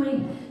have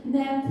truly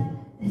met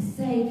the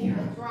Savior.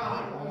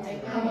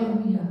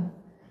 Hallelujah.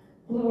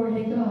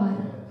 Glory to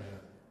God.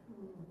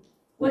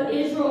 What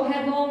Israel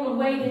had long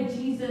awaited,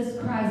 Jesus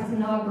Christ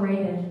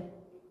inaugurated.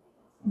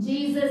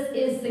 Jesus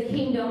is the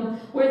kingdom.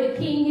 Where the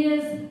king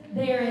is,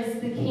 there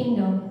is the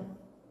kingdom.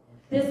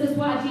 This is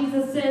why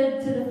Jesus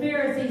said to the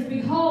Pharisees,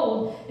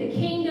 behold, the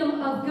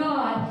kingdom of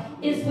God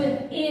is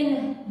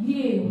within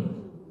you.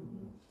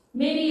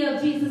 Many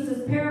of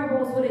Jesus'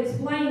 parables would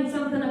explain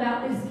something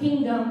about this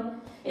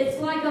kingdom. It's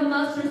like a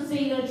mustard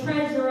seed, a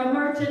treasure, a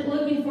merchant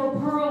looking for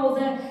pearls,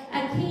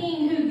 a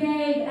king who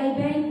gave a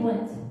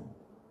banquet.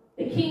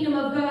 The kingdom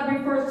of God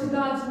refers to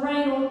God's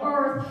reign on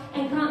earth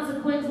and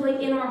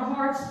consequently in our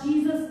hearts.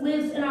 Jesus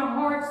lives in our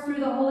hearts through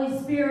the Holy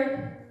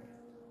Spirit.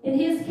 In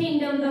His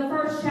kingdom, the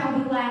first shall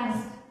be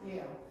last.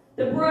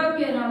 The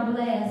broken are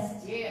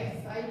blessed.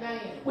 Yes, amen.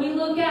 We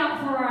look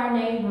out for our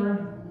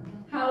neighbor.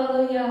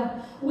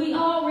 Hallelujah. We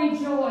all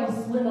rejoice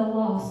when the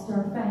lost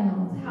are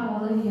found.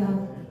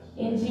 Hallelujah.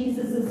 In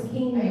Jesus'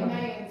 kingdom.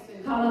 Amen.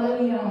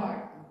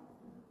 Hallelujah.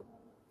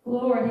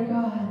 Glory to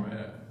God.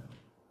 Amen.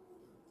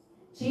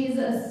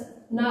 Jesus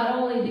not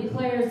only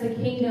declares the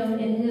kingdom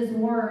in His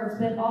words,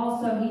 but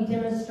also He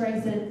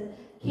demonstrates the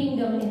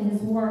kingdom in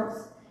His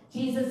works.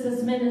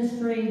 Jesus'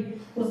 ministry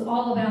was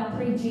all about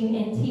preaching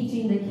and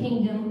teaching the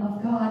kingdom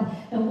of God.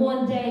 And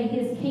one day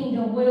His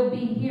kingdom will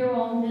be here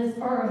on this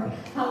earth.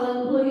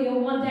 Hallelujah.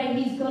 One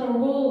day He's going to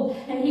rule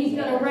and He's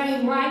going to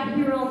reign right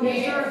here on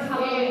this earth.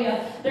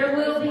 Hallelujah. There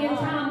will be a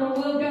time where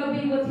we'll go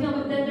be with Him,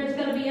 but then there's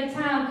going to be a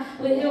time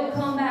when He'll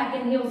come back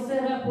and He'll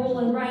set up, rule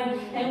and reign,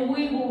 and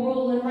we will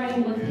rule and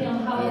reign with Him.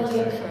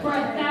 Hallelujah. For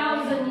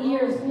 1,000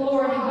 years.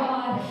 Glory to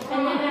God.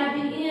 And then at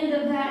the end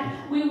of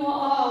that, we will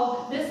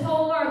all, this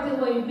whole earth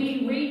will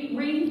be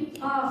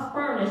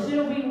furnished.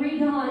 It'll be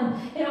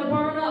redone. It'll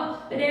burn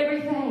up, but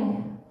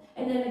everything.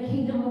 And then the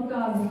kingdom of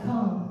God will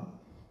come.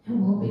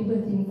 And we'll be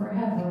with Him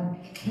forever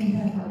and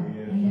ever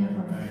and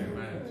ever.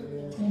 Amen.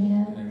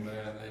 Amen. Amen.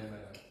 Amen.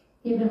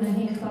 Give Him a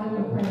hand clap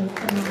of praise.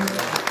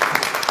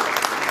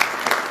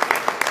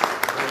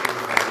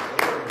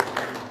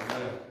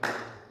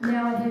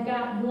 Now it had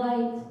gotten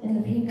late and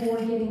the people were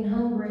getting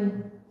hungry.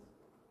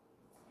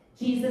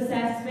 Jesus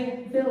asked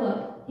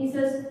Philip, He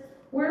says,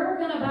 where are we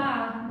going to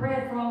buy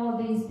bread for all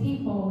of these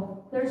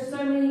people? There's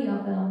so many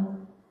of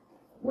them.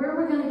 Where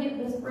are we going to get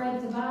this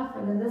bread to buy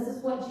for them? This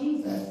is what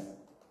Jesus.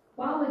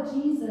 Why would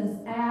Jesus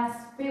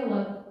ask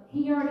Philip?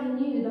 He already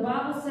knew. The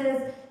Bible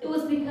says it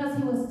was because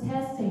He was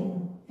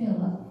testing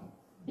Philip.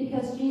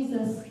 Because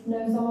Jesus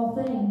knows all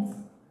things.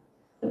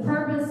 The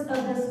purpose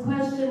of this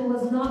question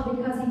was not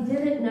because He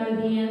didn't know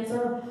the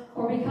answer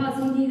or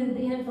because He needed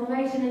the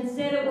information.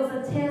 Instead, it was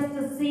a test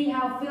to see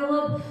how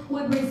Philip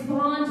would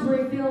respond to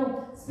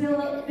reveal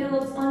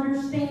Philip's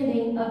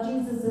understanding of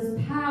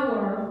Jesus'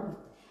 power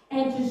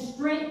and to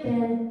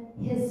strengthen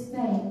his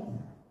faith.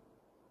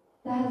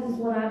 That is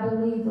what I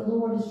believe the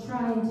Lord is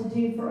trying to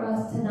do for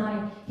us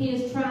tonight. He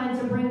is trying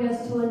to bring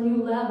us to a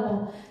new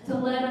level, to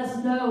let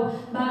us know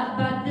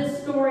by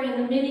this story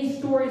and the many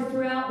stories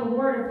throughout the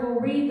Word. If we'll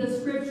read the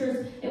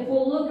Scriptures, if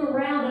we'll look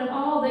around at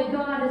all that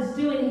God is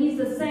doing, He's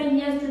the same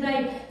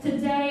yesterday,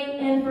 today,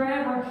 and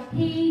forever.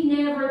 He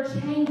never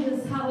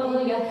changes.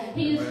 Hallelujah.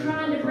 He is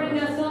trying to bring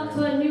us up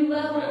to a new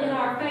level in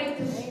our faith,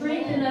 to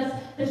strengthen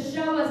us, to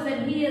show us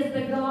that He is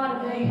the God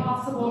of the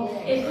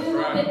impossible. If we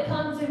will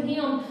come to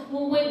Him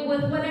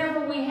with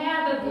whatever we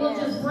have, if we'll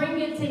just bring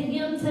it to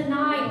Him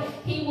tonight,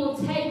 He will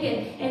take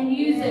it and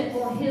use it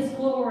for His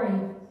glory.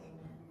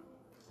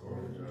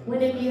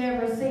 When have you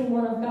ever seen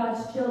one of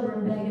God's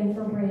children begging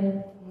for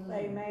bread?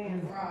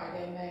 Amen. Right,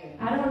 amen.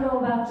 I don't know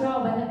about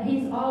y'all, but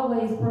He's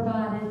always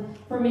provided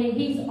for me.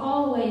 He's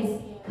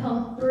always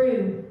come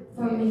through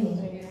for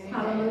me.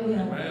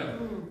 Hallelujah. Amen.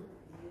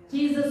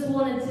 Jesus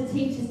wanted to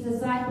teach His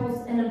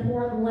disciples an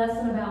important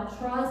lesson about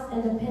trust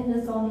and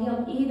dependence on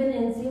Him, even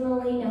in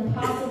seemingly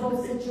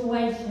impossible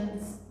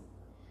situations.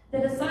 The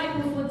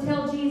disciples would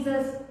tell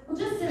Jesus, well,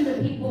 just send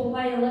the people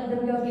away and let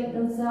them go get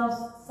themselves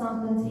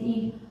something to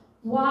eat.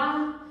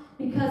 Why?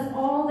 Because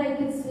all they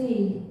could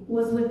see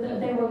was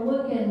they were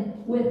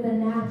looking with the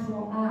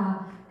natural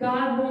eye.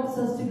 God wants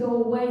us to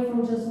go away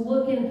from just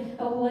looking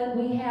at what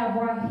we have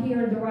right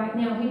here and right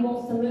now. He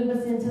wants to move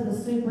us into the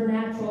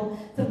supernatural,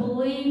 to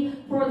believe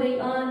for the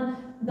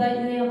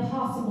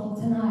impossible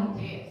tonight.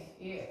 Yes,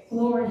 yes.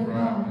 Glory to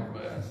God.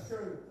 That's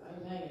true.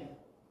 Amen.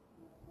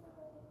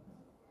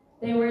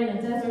 They were in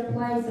a desert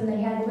place and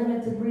they had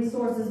limited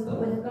resources, but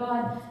with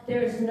God,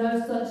 there is no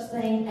such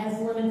thing as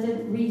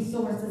limited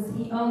resources.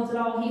 He owns it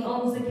all. He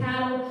owns the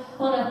cattle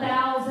on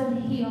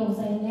 1,000 hills.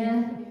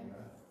 Amen.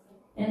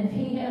 And if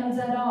He owns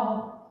it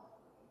all,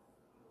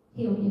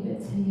 He'll give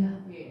it to you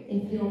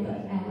if you'll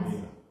but ask.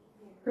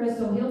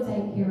 Crystal, He'll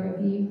take care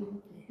of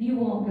you. You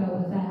won't go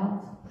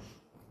without.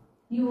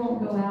 You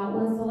won't go out.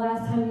 When's the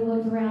last time you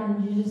looked around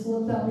and you just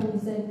looked up and you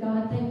said,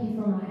 God, thank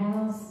you for my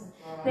house.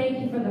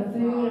 Thank you for the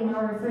food in my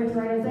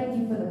refrigerator. Thank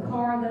you for the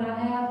car that I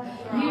have.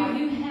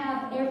 You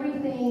have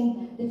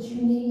everything that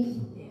you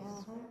need.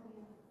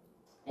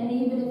 And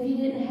even if you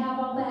didn't have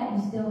all that,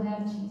 you still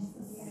have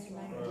Jesus.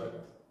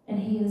 And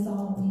He is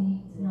all we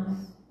need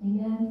tonight.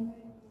 Amen?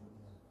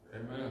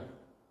 Amen.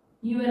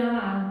 You and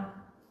I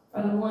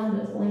are the one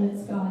that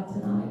limits God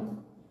tonight.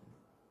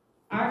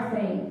 Our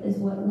faith is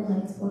what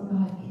limits what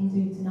God can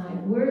do tonight.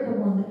 We're the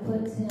one that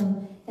puts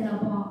Him in a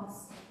box.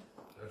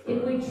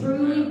 If we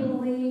truly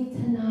believe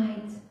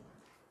tonight,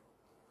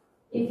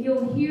 if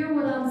you'll hear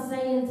what I'm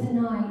saying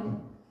tonight,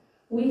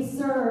 we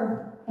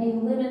serve a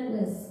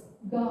limitless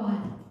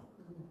God.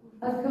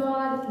 A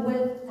God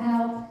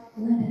without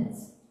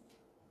limits.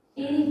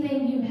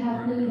 Anything you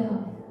have need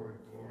of.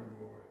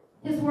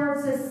 His word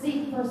says,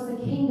 seek first the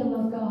kingdom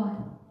of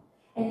God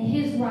and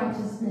His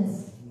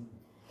righteousness,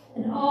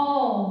 and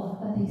all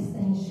of these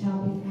things shall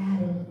be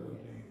added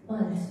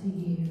unto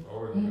you.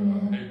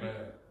 Amen.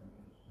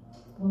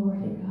 Glory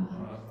to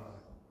God.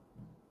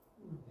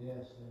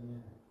 Yes,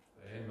 amen.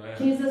 Amen.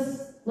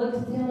 Jesus looked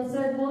at them and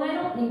said, well, they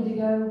don't need to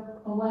go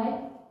away.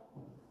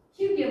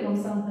 You give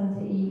them something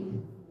to eat.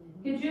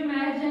 Could you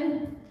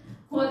imagine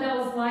what that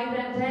was like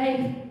that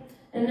day?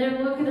 And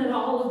they're looking at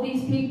all of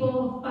these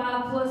people,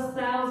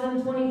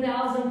 5,000+,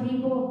 20,000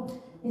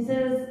 people. He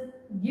says,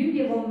 you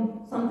give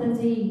them something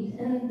to eat.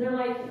 And they're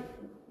like,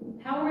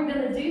 how are we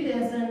going to do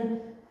this? And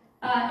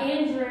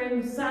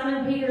Andrew,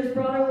 Simon Peter's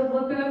brother, would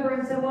look over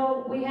and say,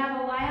 well, we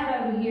have a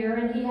lad over here,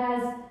 and he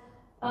has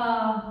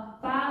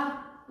 5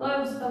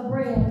 loaves of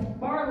bread,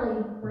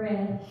 barley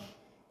bread,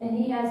 and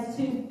he has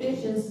 2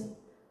 fishes.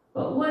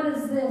 But what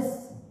is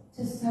this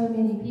to so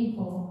many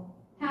people?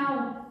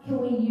 How can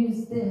we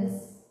use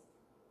this?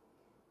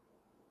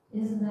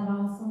 Isn't that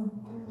awesome?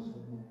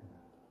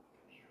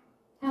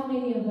 How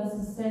many of us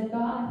have said,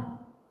 God,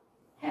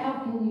 how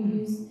can you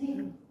use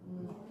me?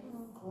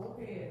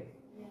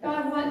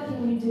 God, what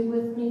can you do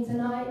with me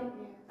tonight?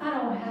 I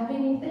don't have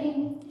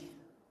anything.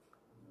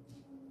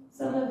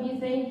 Some of you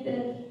think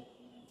that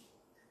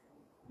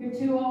you're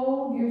too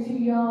old, you're too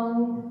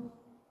young,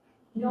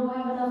 you don't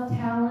have enough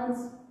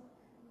talents,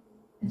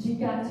 but you've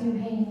got 2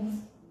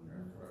 hands.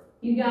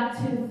 You got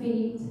 2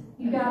 feet.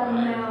 You got a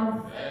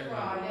mouth.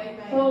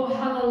 Oh,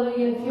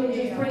 hallelujah. If you'll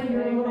just bring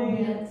your little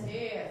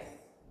bit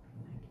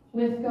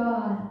with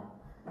God.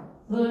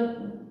 Look,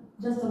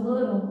 just a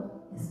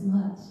little is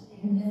much.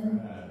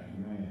 Amen.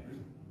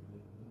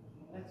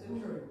 That's the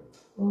truth.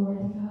 Glory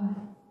to God.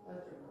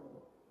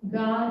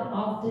 God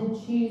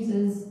often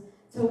chooses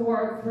to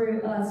work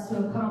through us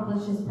to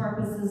accomplish His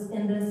purposes.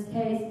 In this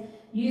case,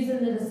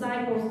 using the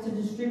disciples to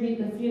distribute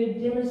the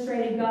food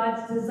demonstrated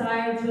God's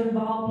desire to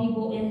involve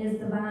people in His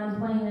divine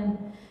plan.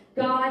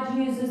 God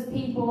uses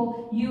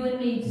people, you and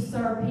me, to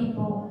serve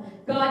people.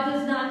 God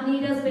does not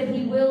need us, but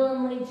He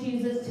willingly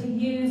chooses to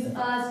use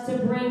us to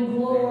bring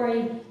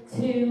glory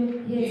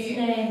to His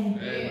name.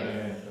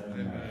 Amen.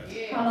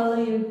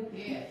 Hallelujah.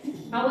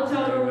 I want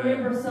y'all to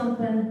remember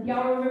something.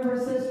 Y'all remember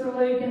Sister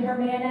Luke and her her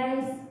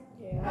mayonnaise?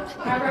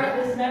 I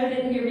wrote this note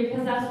in here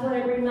because that's what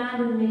it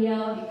reminded me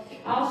of.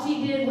 All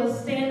she did was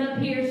stand up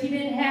here. She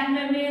didn't have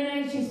no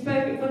mayonnaise. She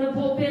spoke it from the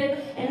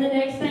pulpit, and the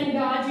next thing,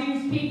 God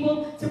used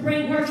people to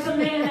bring her some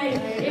mayonnaise.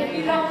 If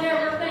you don't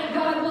ever think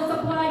God will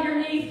supply your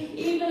needs,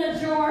 even a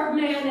jar of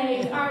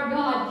mayonnaise, our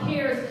God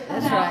cares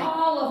about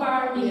all of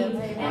our needs.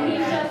 And He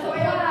shall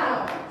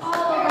supply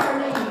all of our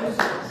needs.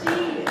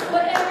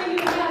 Whatever you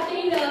have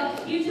need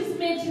of, you just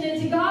mention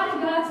it to God,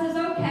 and God says,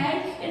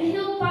 okay, and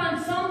He'll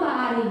find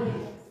somebody.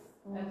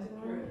 That's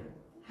true.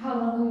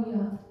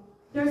 Hallelujah.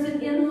 There's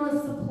an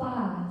endless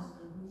supply.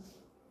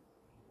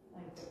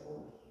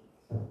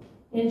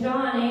 In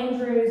John,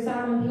 Andrew,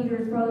 Simon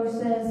Peter's brother,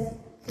 says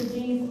to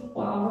Jesus,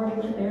 well, I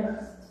already went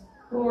there.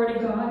 Glory to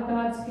God.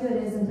 God's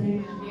good, isn't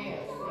He? Yes,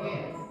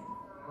 yes.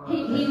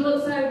 He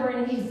looks over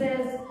and he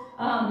says,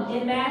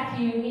 in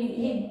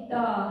Matthew,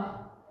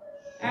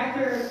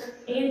 after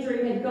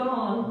Andrew had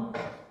gone,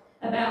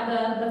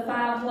 about the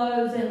 5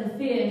 loaves and the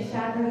fish,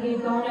 after he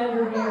had gone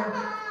over there,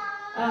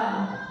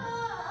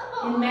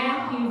 in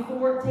Matthew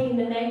 14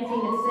 and 18,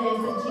 it says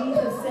that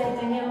Jesus said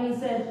to him, He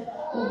said,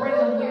 well, bring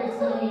them here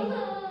to me.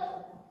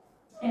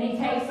 And He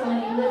takes them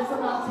and He lifts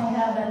them up to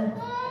heaven,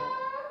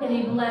 and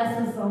He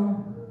blesses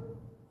them.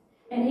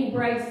 And He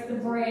breaks the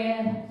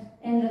bread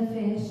and the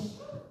fish.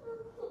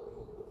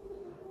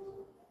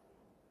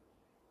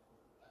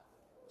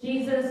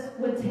 Jesus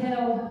would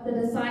tell the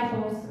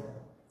disciples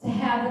to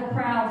have the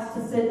crowds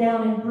to sit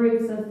down in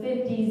groups of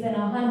 50s and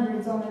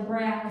 100s on the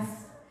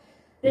grass.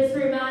 This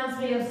reminds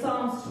me of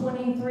Psalms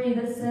 23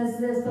 that says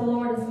this, the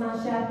Lord is my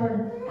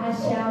shepherd, I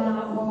shall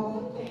not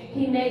want.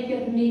 He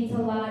maketh me to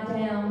lie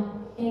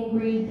down in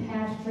green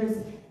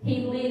pastures.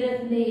 He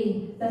leadeth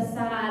me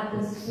beside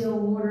the still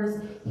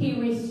waters. He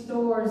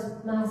restores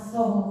my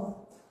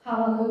soul.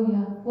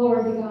 Hallelujah.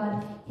 Glory to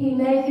God. He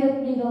maketh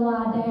me to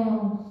lie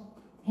down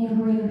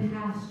in green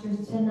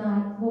pastures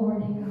tonight.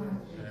 Glory to God.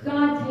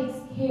 God takes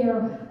care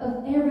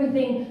of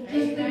everything.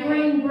 Just the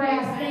green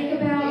grass. Think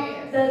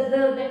about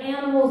the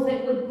animals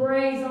that would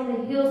graze on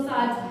the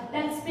hillsides.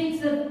 That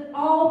speaks of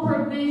all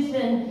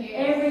provision,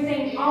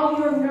 everything, all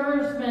your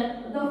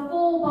nourishment, the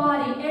full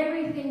body,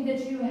 everything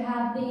that you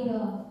have need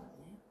of.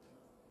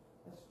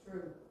 That's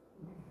true.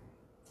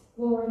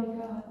 Glory to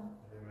God.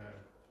 Amen.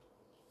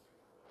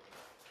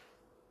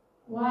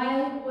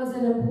 Why was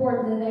it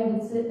important that they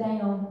would sit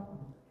down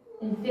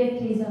in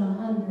 50s and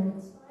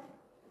 100s?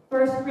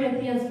 1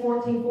 Corinthians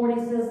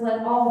 14:40 says,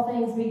 let all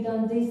things be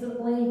done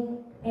decently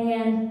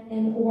and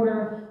in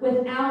order.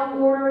 Without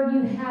order,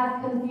 you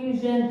have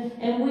confusion.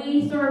 And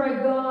we serve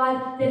a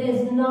God that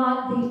is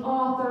not the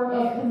author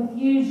of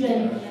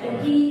confusion,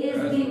 but He is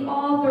the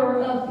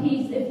author of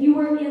peace. If you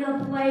were in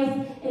a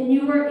place and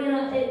you were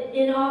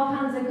in all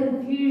kinds of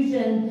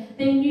confusion,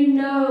 then you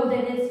know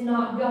that it's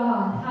not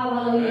God.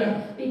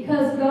 Hallelujah.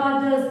 Because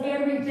God does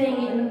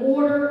everything in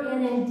order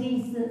and in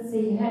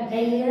decency.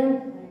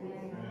 Amen.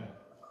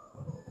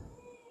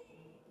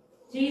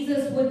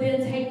 Jesus would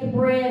then take the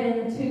bread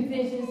and the 2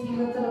 fishes, He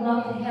lifted them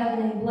up to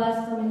heaven and He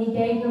blessed them and He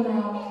gave them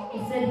out.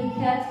 It said He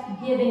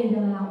kept giving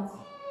them out.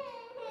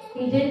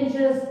 He didn't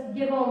just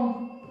give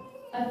them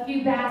a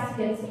few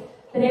baskets,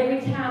 but every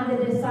time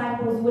the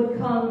disciples would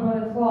come,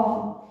 Brother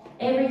Claude,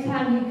 every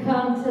time you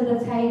come to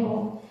the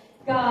table,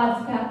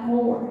 God's got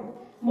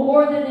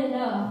more than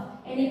enough.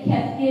 And He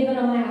kept giving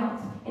them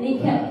out. And He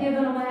kept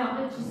giving them out.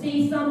 But you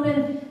see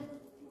something?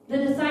 The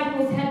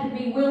disciples had to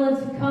be willing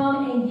to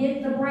come and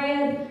get the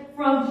bread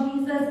from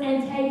Jesus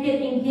and take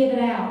it and give it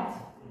out.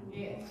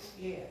 Yes,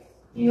 yes.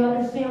 Do you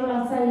understand what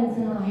I'm saying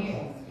tonight?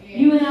 Yes.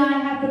 You and I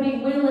have to be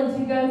willing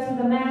to go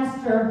to the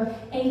Master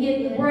and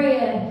get the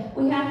bread.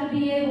 We have to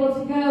be able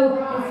to go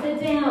and sit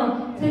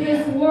down to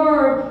this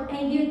Word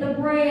and get the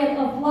bread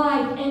of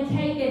life and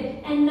take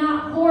it and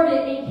not hoard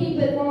it and keep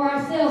it for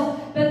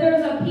ourselves. But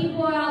there's a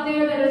people out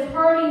there that is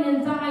hurting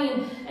and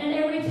dying, and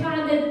every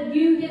time that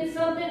you get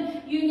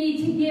something, you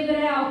need to give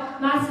it out.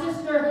 My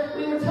sister,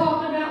 we were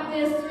talking about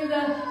this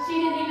she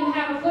didn't even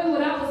have a clue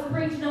what I was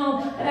preaching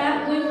on,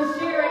 but we were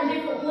sharing,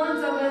 different ones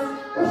of us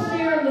were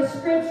sharing the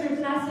scriptures,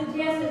 and I said,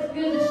 yes, it's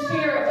good to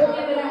share it, to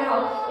give it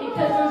out,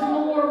 because there's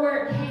more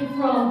where it came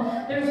from.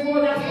 There's more.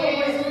 That's what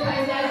we're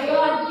supposed to. As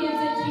God gives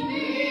it to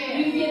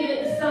you, you give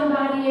it to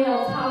somebody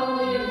else.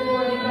 Hallelujah.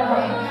 Glory to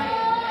God.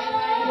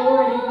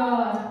 Glory to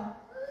God.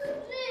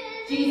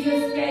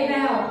 Jesus gave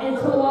out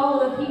until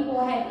all the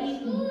people had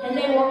eaten, and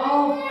they were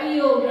all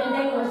filled, and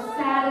they were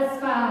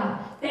satisfied.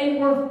 They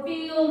were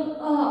filled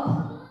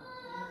up.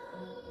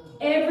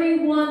 Every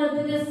one of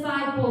the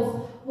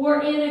disciples were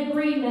in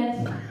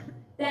agreement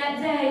that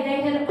day.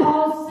 They had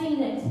all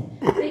seen it,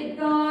 that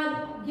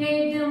God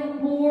gave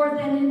them more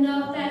than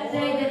enough that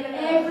day, that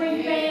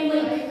every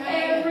family,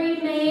 every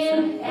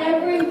man,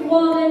 every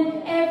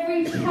woman,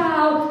 every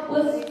child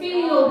was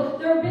filled.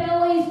 Their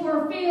bellies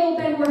were filled.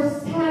 They were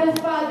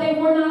satisfied.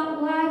 They were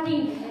not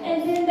lacking.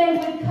 And then they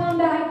would come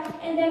back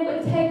and they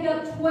would take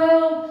up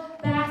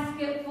 12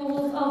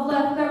 basketfuls of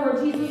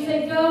leftovers. Jesus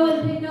said, go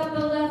and pick up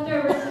the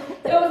leftovers.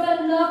 There was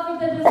enough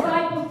for the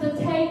disciples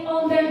to take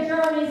on their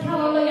journeys.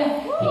 Hallelujah.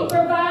 He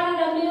provided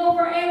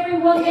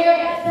everyone there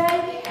that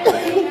day, and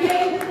then he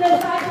gave the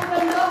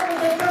disciples enough for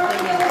the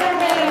journey of the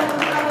day.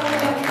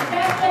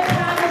 That's the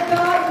kind of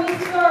God we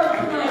serve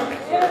tonight.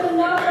 There's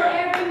enough for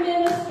every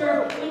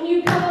minister. When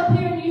you come up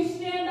here and you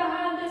stand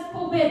behind this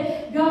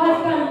pulpit,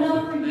 God's got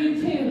enough for you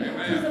too,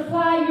 to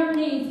supply your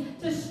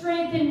needs, to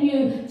strengthen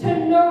you,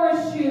 to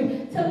nourish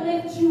you, to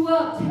lift you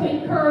up, to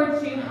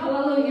encourage you.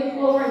 Hallelujah.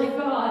 Glory to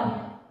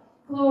God.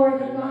 Glory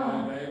to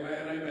God.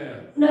 Amen,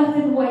 amen.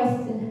 Nothing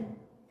wasted.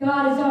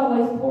 God is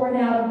always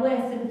pouring out a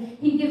blessing.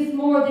 He gives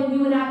more than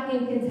you and I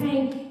can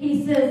contain.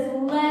 He says,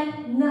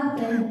 let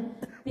nothing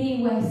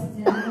be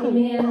wasted.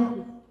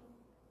 Amen.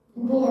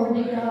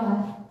 Glory to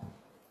God.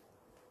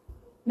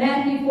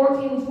 Matthew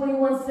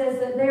 14:21 says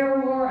that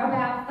there were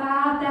about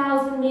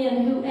 5,000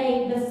 men who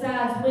ate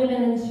besides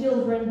women and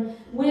children.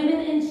 Women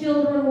and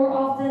children were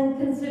often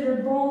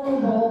considered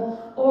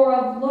vulnerable or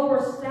of lower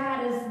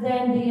status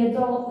than the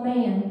adult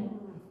man.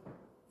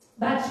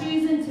 By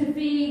choosing to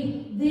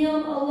feed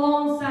them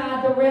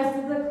alongside the rest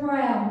of the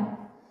crowd,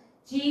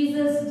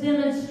 Jesus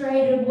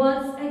demonstrated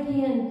once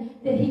again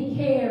that he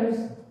cares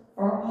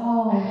for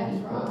all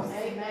people.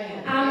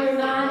 Amen. I'm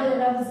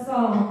reminded of a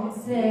song.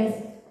 It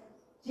says,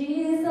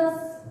 Jesus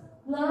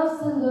loves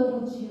the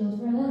little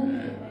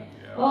children,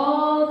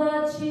 all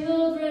the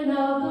children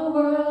of the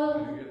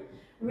world,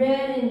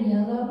 red and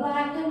yellow,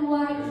 black and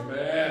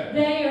white,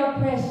 they are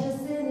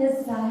precious in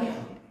his sight.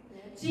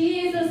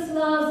 Jesus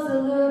loves the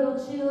little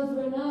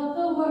children of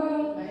the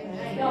world.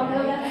 Y'all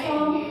know that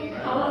song?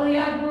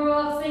 Hallelujah. I grew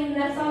up singing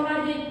that song.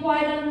 I didn't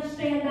quite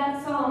understand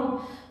that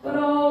song, but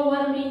oh,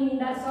 what a meaning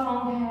that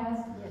song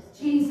has.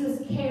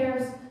 Jesus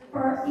cares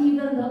for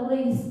even the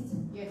least.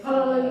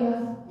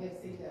 Hallelujah. Yes,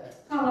 he does.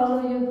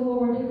 Hallelujah.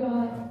 Glory to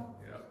God.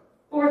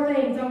 4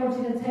 things I want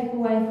you to take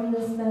away from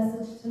this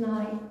message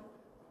tonight.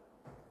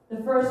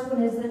 The first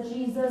one is that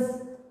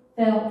Jesus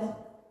felt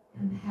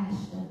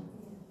compassion.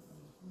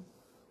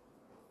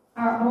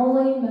 Our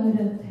only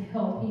motive to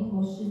help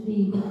people should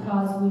be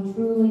because we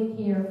truly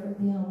care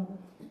for them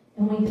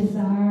and we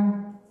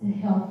desire to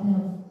help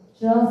them,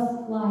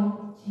 just like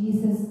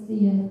Jesus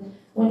did.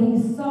 When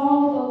he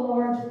saw the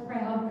large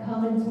crowd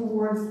coming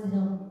towards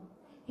them,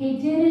 he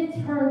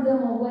didn't turn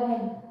them away.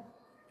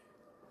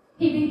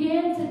 He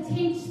began to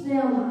teach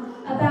them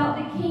about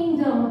the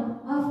kingdom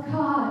of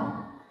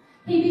God.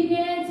 He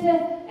began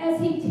to, as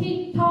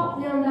he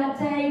taught them that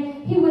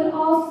day, he would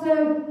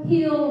also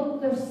heal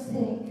their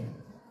sick.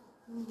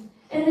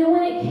 And then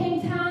when it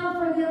came time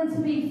for them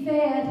to be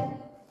fed,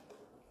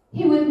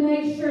 he would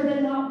make sure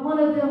that not one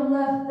of them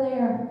left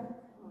there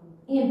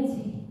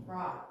empty.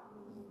 Right.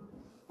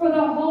 For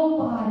the whole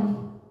body,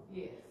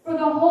 Yes. for the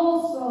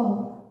whole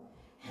soul,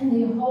 and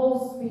the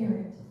whole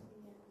spirit.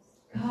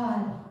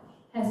 God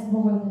has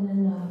more than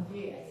enough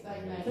Yes.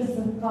 Amen. to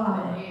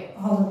supply Yes.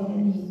 all of your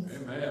needs.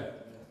 Amen.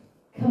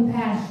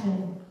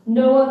 Compassion,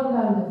 no other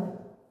motive.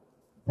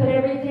 Put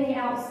everything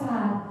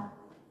outside.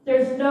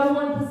 There's no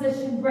one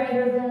position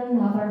greater than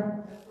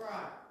another. That's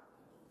right.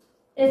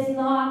 It's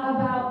not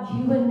about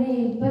you and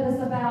me, but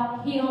it's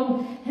about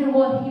him and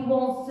what he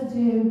wants to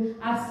do.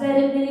 I've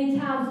said it many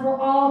times. We're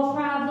all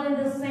traveling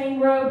the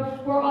same road.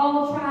 We're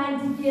all trying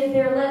to get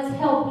there. Let's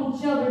help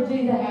each other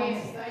do that.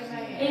 Yes.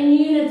 Amen. In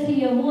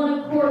unity and one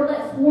accord,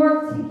 let's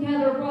work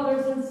together,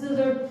 brothers and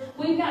sisters.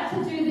 We've got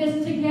to do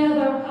this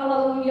together.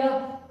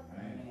 Hallelujah.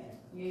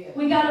 Yes.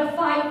 We got to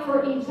fight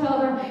for each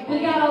other.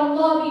 We got to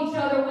love each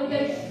other with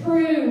a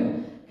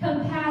true,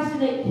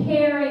 compassionate,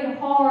 caring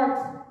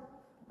heart.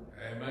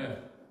 Amen.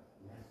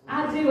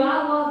 I do.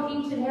 I love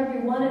each and every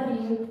one of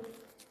you.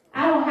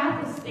 I don't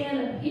have to stand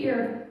up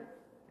here.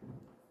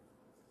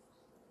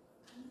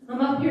 I'm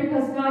up here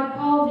because God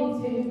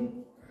called me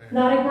to.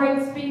 Not a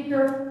great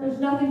speaker. There's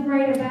nothing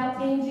great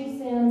about Angie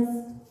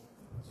Sims.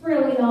 It's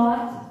really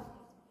not.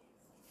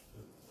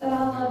 But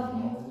I love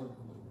you.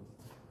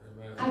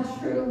 I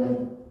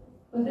truly,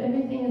 with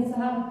everything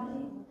inside of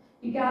me.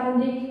 You got a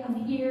need, I'm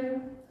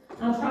here.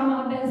 I'll try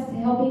my best to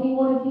help any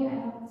one of you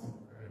out.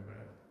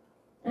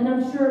 And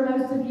I'm sure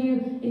most of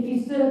you, if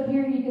you stood up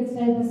here, you could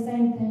say the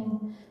same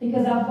thing.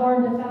 Because I've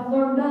learned, if I've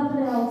learned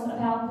nothing else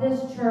about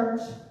this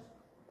church,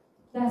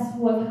 that's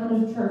what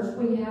kind of church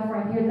we have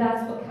right here.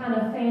 That's what kind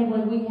of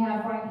family we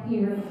have right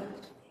here.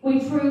 We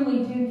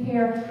truly do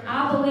care.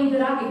 I believe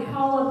that I could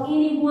call up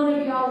any one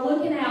of y'all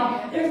looking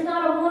out. There's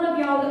not a one of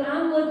y'all that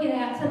I'm looking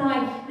at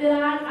tonight that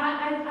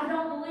I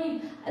don't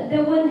believe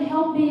that wouldn't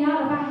help me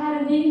out if I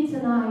had a need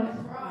tonight.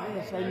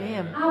 Yes,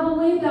 amen. I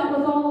believe that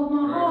with all of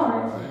my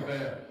heart.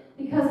 Amen.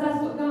 Because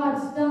that's what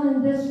God's done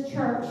in this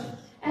church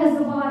as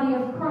the body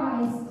of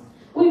Christ.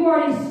 We've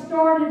already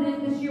started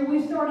it this year.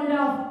 We started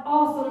off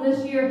awesome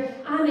this year.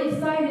 I'm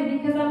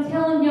excited because I'm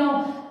telling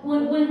y'all,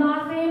 when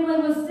my family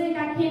was sick,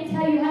 I can't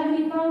tell you how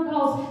many phone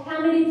calls,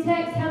 how many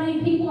texts, how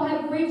many people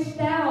have reached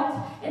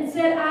out and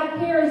said, I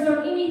care. Is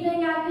there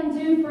anything I can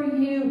do for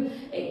you?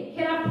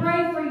 Can I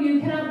pray for you?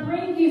 Can I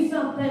bring you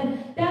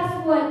something?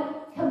 That's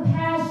what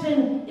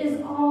compassion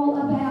is all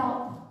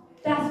about.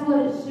 That's what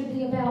it should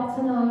be about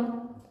tonight.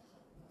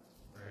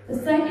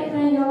 The second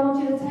thing I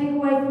want you to take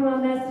away from my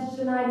message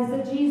tonight is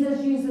that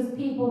Jesus uses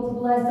people to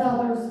bless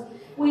others.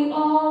 We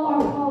all are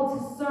called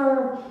to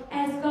serve.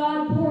 As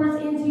God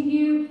pours into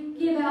you,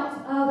 give out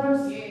to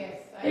others.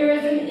 Yes. There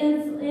is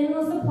an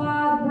endless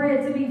supply of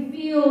bread to be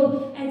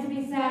filled and to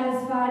be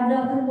satisfied,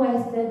 nothing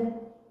wasted.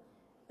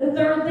 The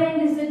third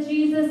thing is that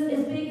Jesus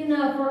is big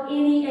enough for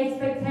any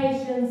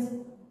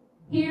expectations.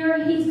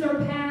 Here, he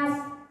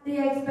surpassed the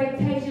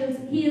expectations.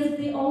 He is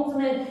the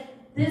ultimate.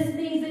 This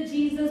means that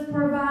Jesus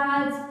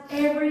provides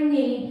every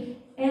need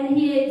and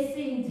he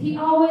exceeds. He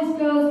always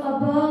goes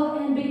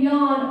above and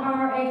beyond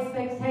our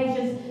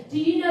expectations. Do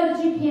you know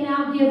that you can't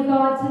outgive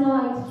God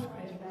tonight?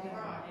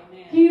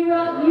 You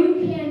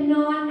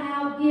cannot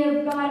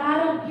outgive God.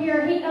 I don't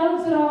care. He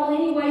owns it all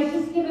anyways.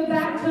 Just give it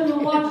back to him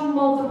and watch him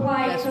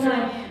multiply it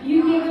tonight.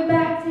 You give it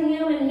back to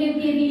him and he'll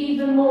give you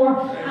even more.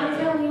 I'm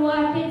telling you what,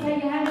 I can't tell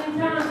you how many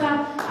times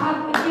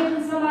I've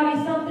given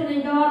somebody something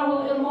and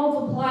God will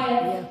multiply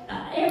it.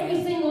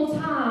 Every single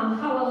time.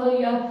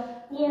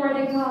 Hallelujah.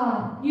 Glory to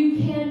God. You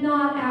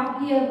cannot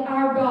outgive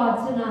our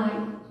God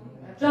tonight.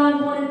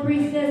 John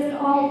 1:3 says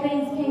that all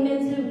things came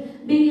into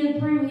being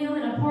through him,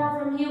 and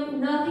apart from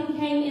him, nothing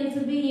came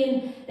into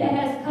being that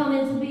has come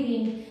into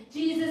being.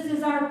 Jesus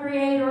is our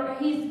creator.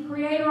 He's the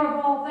creator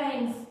of all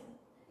things.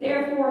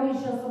 Therefore, he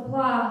shall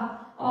supply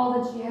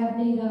all that you have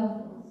need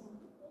of.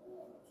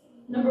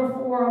 Number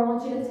 4, I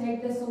want you to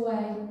take this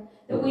away.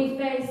 That we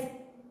face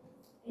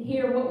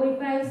here, what we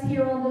face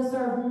here on this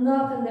earth,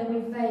 nothing that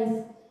we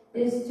face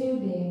is too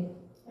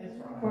big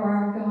for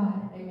our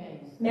God. Amen.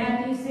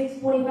 Matthew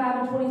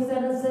 6:25 and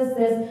 27 says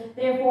this,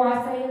 therefore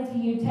I say unto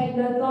you, take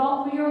no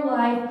thought for your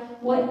life,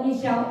 what ye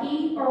shall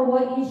eat or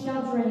what ye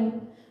shall drink,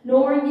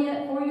 nor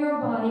yet for your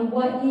body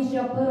what ye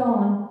shall put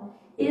on.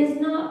 Is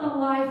not the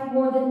life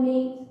more than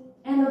meat,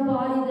 and the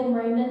body than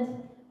raiment?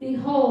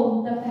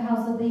 Behold the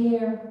fowls of the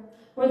air,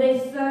 for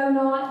they sow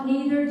not,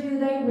 neither do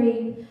they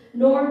reap,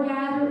 nor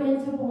gather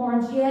into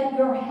barns, yet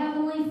your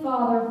heavenly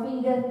Father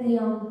feedeth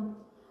them.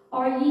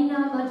 Are ye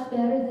not much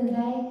better than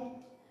they?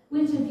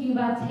 Which of you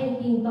by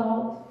taking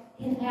thought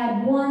can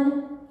add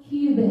 1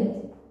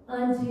 cubit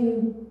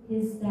unto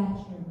his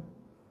stature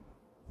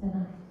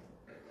tonight?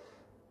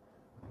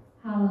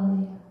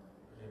 Hallelujah.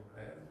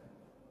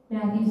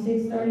 Matthew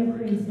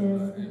 6:33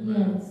 says,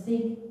 again,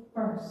 seek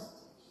first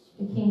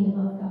the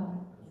kingdom of God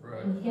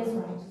and his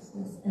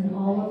righteousness, and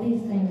all of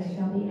these things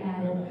shall be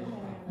added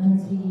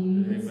unto you.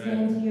 You can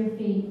stand to your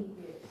feet.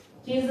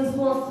 Jesus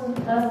wants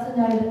us to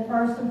know that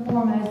first and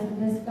foremost that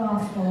this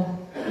gospel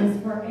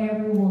is for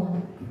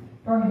everyone.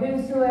 For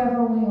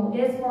whosoever will.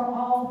 It's for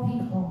all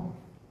people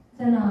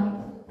tonight.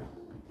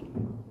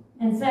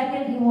 And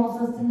second, he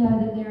wants us to know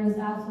that there is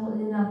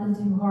absolutely nothing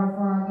too hard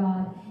for our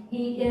God.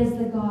 He is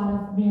the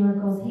God of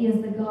miracles. He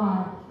is the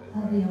God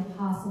of the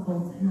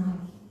impossible tonight.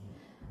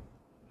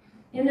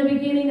 In the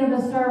beginning of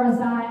the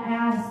service, I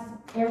asked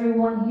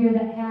everyone here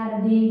that had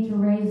a need to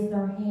raise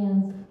their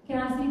hands. Can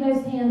I see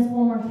those hands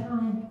one more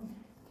time?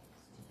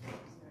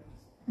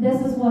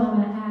 This is what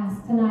I'm going to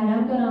ask tonight.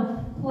 I'm going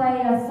to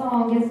play a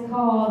song. It's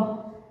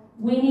called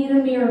We Need a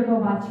Miracle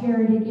by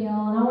Charity Gill.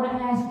 And I want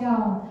to ask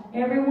y'all,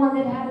 everyone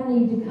that had a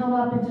need, to come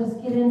up and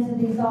just get into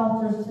these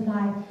altars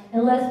tonight.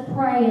 And let's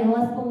pray and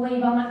let's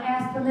believe. I'm going to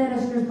ask the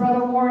ministers,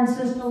 Brother Warren,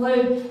 Sister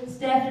Lou,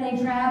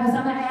 Stephanie, Travis.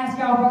 I'm going to ask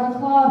y'all, Brother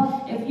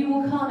Claude, if you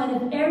will come.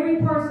 And if every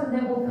person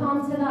that will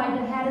come tonight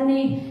that had a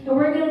need, and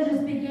we're going to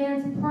just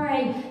begin to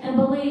pray and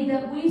believe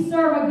that we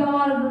serve a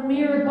God of the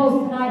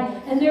miracles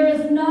tonight. And there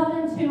is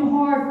nothing too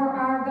hard for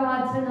our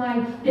God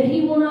tonight that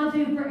he will not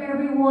do for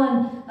every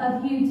one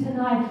of you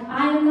tonight.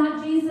 I am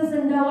not Jesus,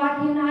 and no, I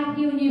cannot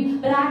heal you,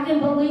 but I can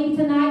believe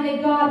tonight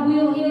that God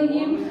will heal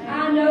you.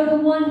 I know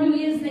the one who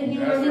is the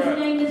healer. His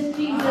name is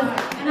Jesus,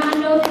 and I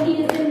know that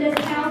he is in this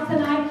house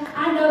tonight.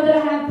 I know that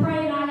I have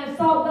prayed and I have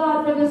sought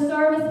God for the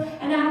service,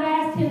 and I've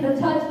asked him to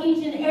touch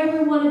each and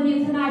every one of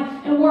you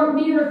tonight and work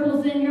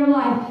miracles in your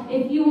life.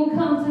 If you will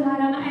come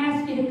tonight, I'm going to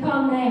ask you to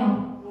come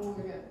now.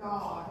 Glory to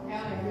God.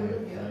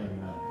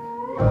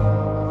 Hallelujah.